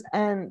weapons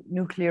and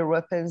nuclear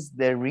weapons,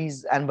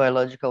 and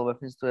biological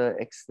weapons to an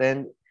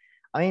extent,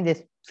 I mean,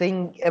 the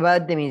thing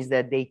about them is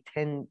that they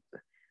tend,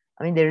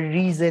 I mean, the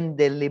reason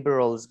the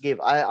liberals give,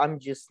 I'm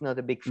just not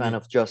a big fan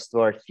of just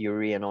war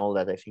theory and all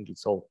that. I think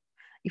it's all,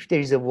 if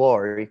there is a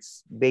war,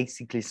 it's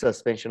basically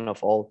suspension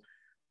of all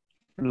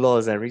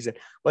laws and reason.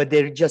 But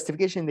their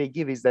justification they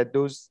give is that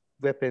those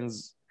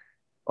weapons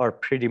are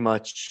pretty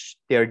much,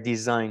 they're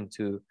designed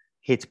to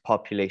hit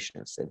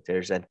population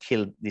centers and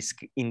kill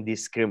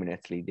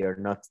indiscriminately. They're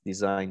not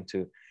designed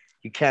to,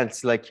 you can't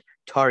like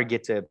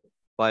target a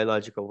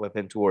biological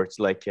weapon towards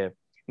like a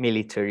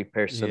military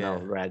personnel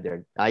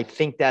rather. I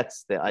think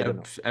that's I don't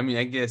know. I mean,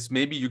 I guess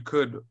maybe you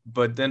could,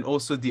 but then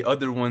also the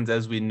other ones,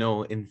 as we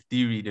know, in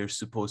theory, they're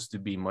supposed to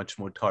be much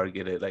more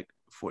targeted, like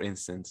for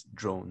instance,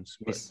 drones.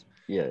 But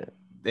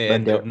they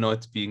end up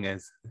not being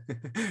as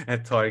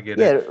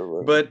targeted.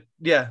 But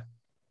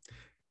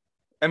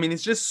I mean,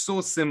 it's just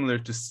so similar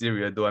to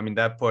Syria, though. I mean,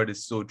 that part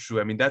is so true.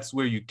 I mean, that's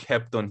where you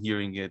kept on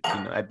hearing it,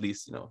 at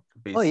least,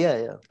 based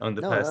on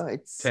the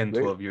past 10,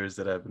 12 years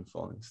that I've been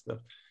following stuff.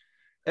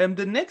 And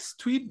the next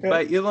tweet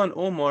by Ilhan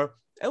Omar,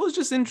 it was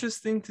just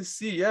interesting to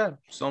see,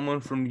 someone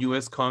from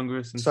US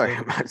Congress and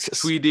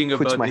tweeting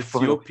about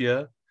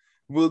Ethiopia.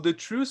 Will the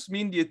truce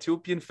mean the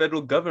Ethiopian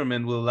federal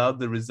government will allow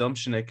the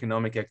resumption of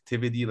economic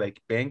activity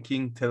like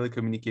banking,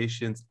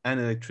 telecommunications, and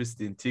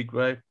electricity in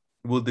Tigray?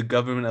 Will the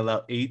government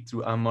allow aid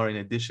through Ammar in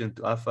addition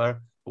to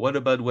Afar? What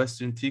about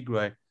Western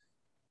Tigray?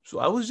 So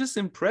I was just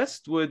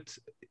impressed with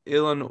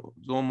Ilhan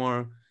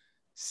Omar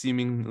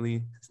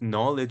seemingly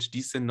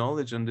decent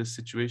knowledge on this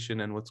situation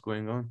and what's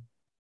going on.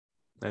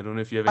 I don't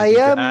know if you have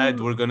anything to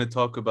add. We're going to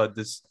talk about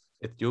this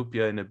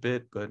Ethiopia in a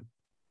bit, but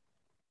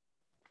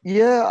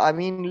I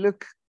mean,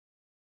 look,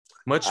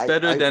 much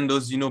better than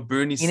those,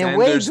 Bernie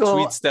Sanders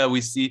tweets that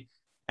we see,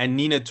 and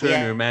Nina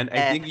Turner, man.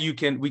 I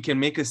think we can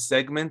make a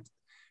segment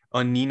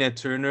on Nina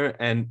Turner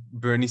and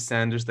Bernie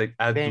Sanders, like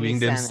outdoing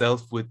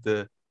themselves with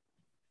the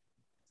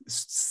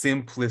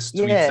simplest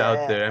tweets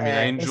out there. I mean,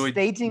 I enjoyed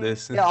stating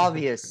this. The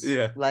obvious.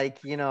 Like,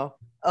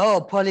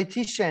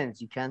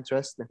 politicians, you can't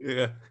trust them.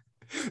 Yeah.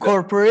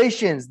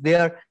 corporations. They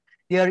are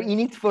in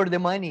it for the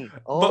money.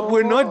 But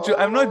we're not.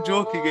 I'm not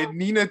joking. And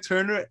Nina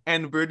Turner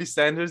and Bernie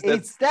Sanders.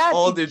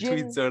 All their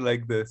tweets are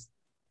like this.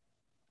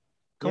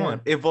 Come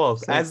on,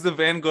 evolve. As the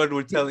Vanguard,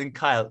 we're telling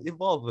Kyle,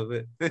 evolve a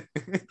bit.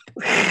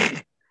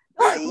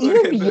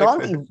 Even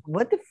beyond,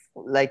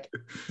 like,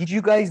 did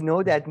you guys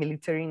know that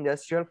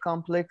military-industrial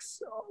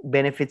complex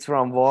benefits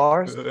from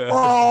wars?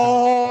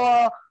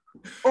 Oh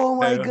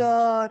my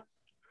God.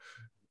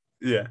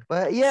 Yeah.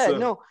 But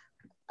no,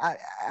 I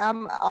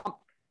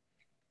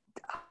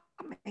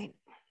mean,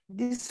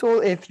 this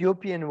whole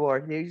Ethiopian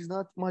war, there is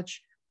not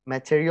much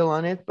material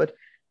on it, but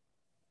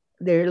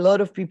there are a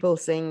lot of people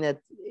saying that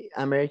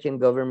American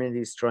government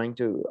is trying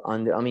to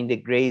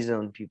the gray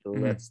zone people,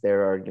 that's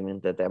their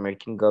argument, that the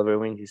American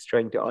government is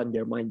trying to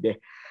undermine the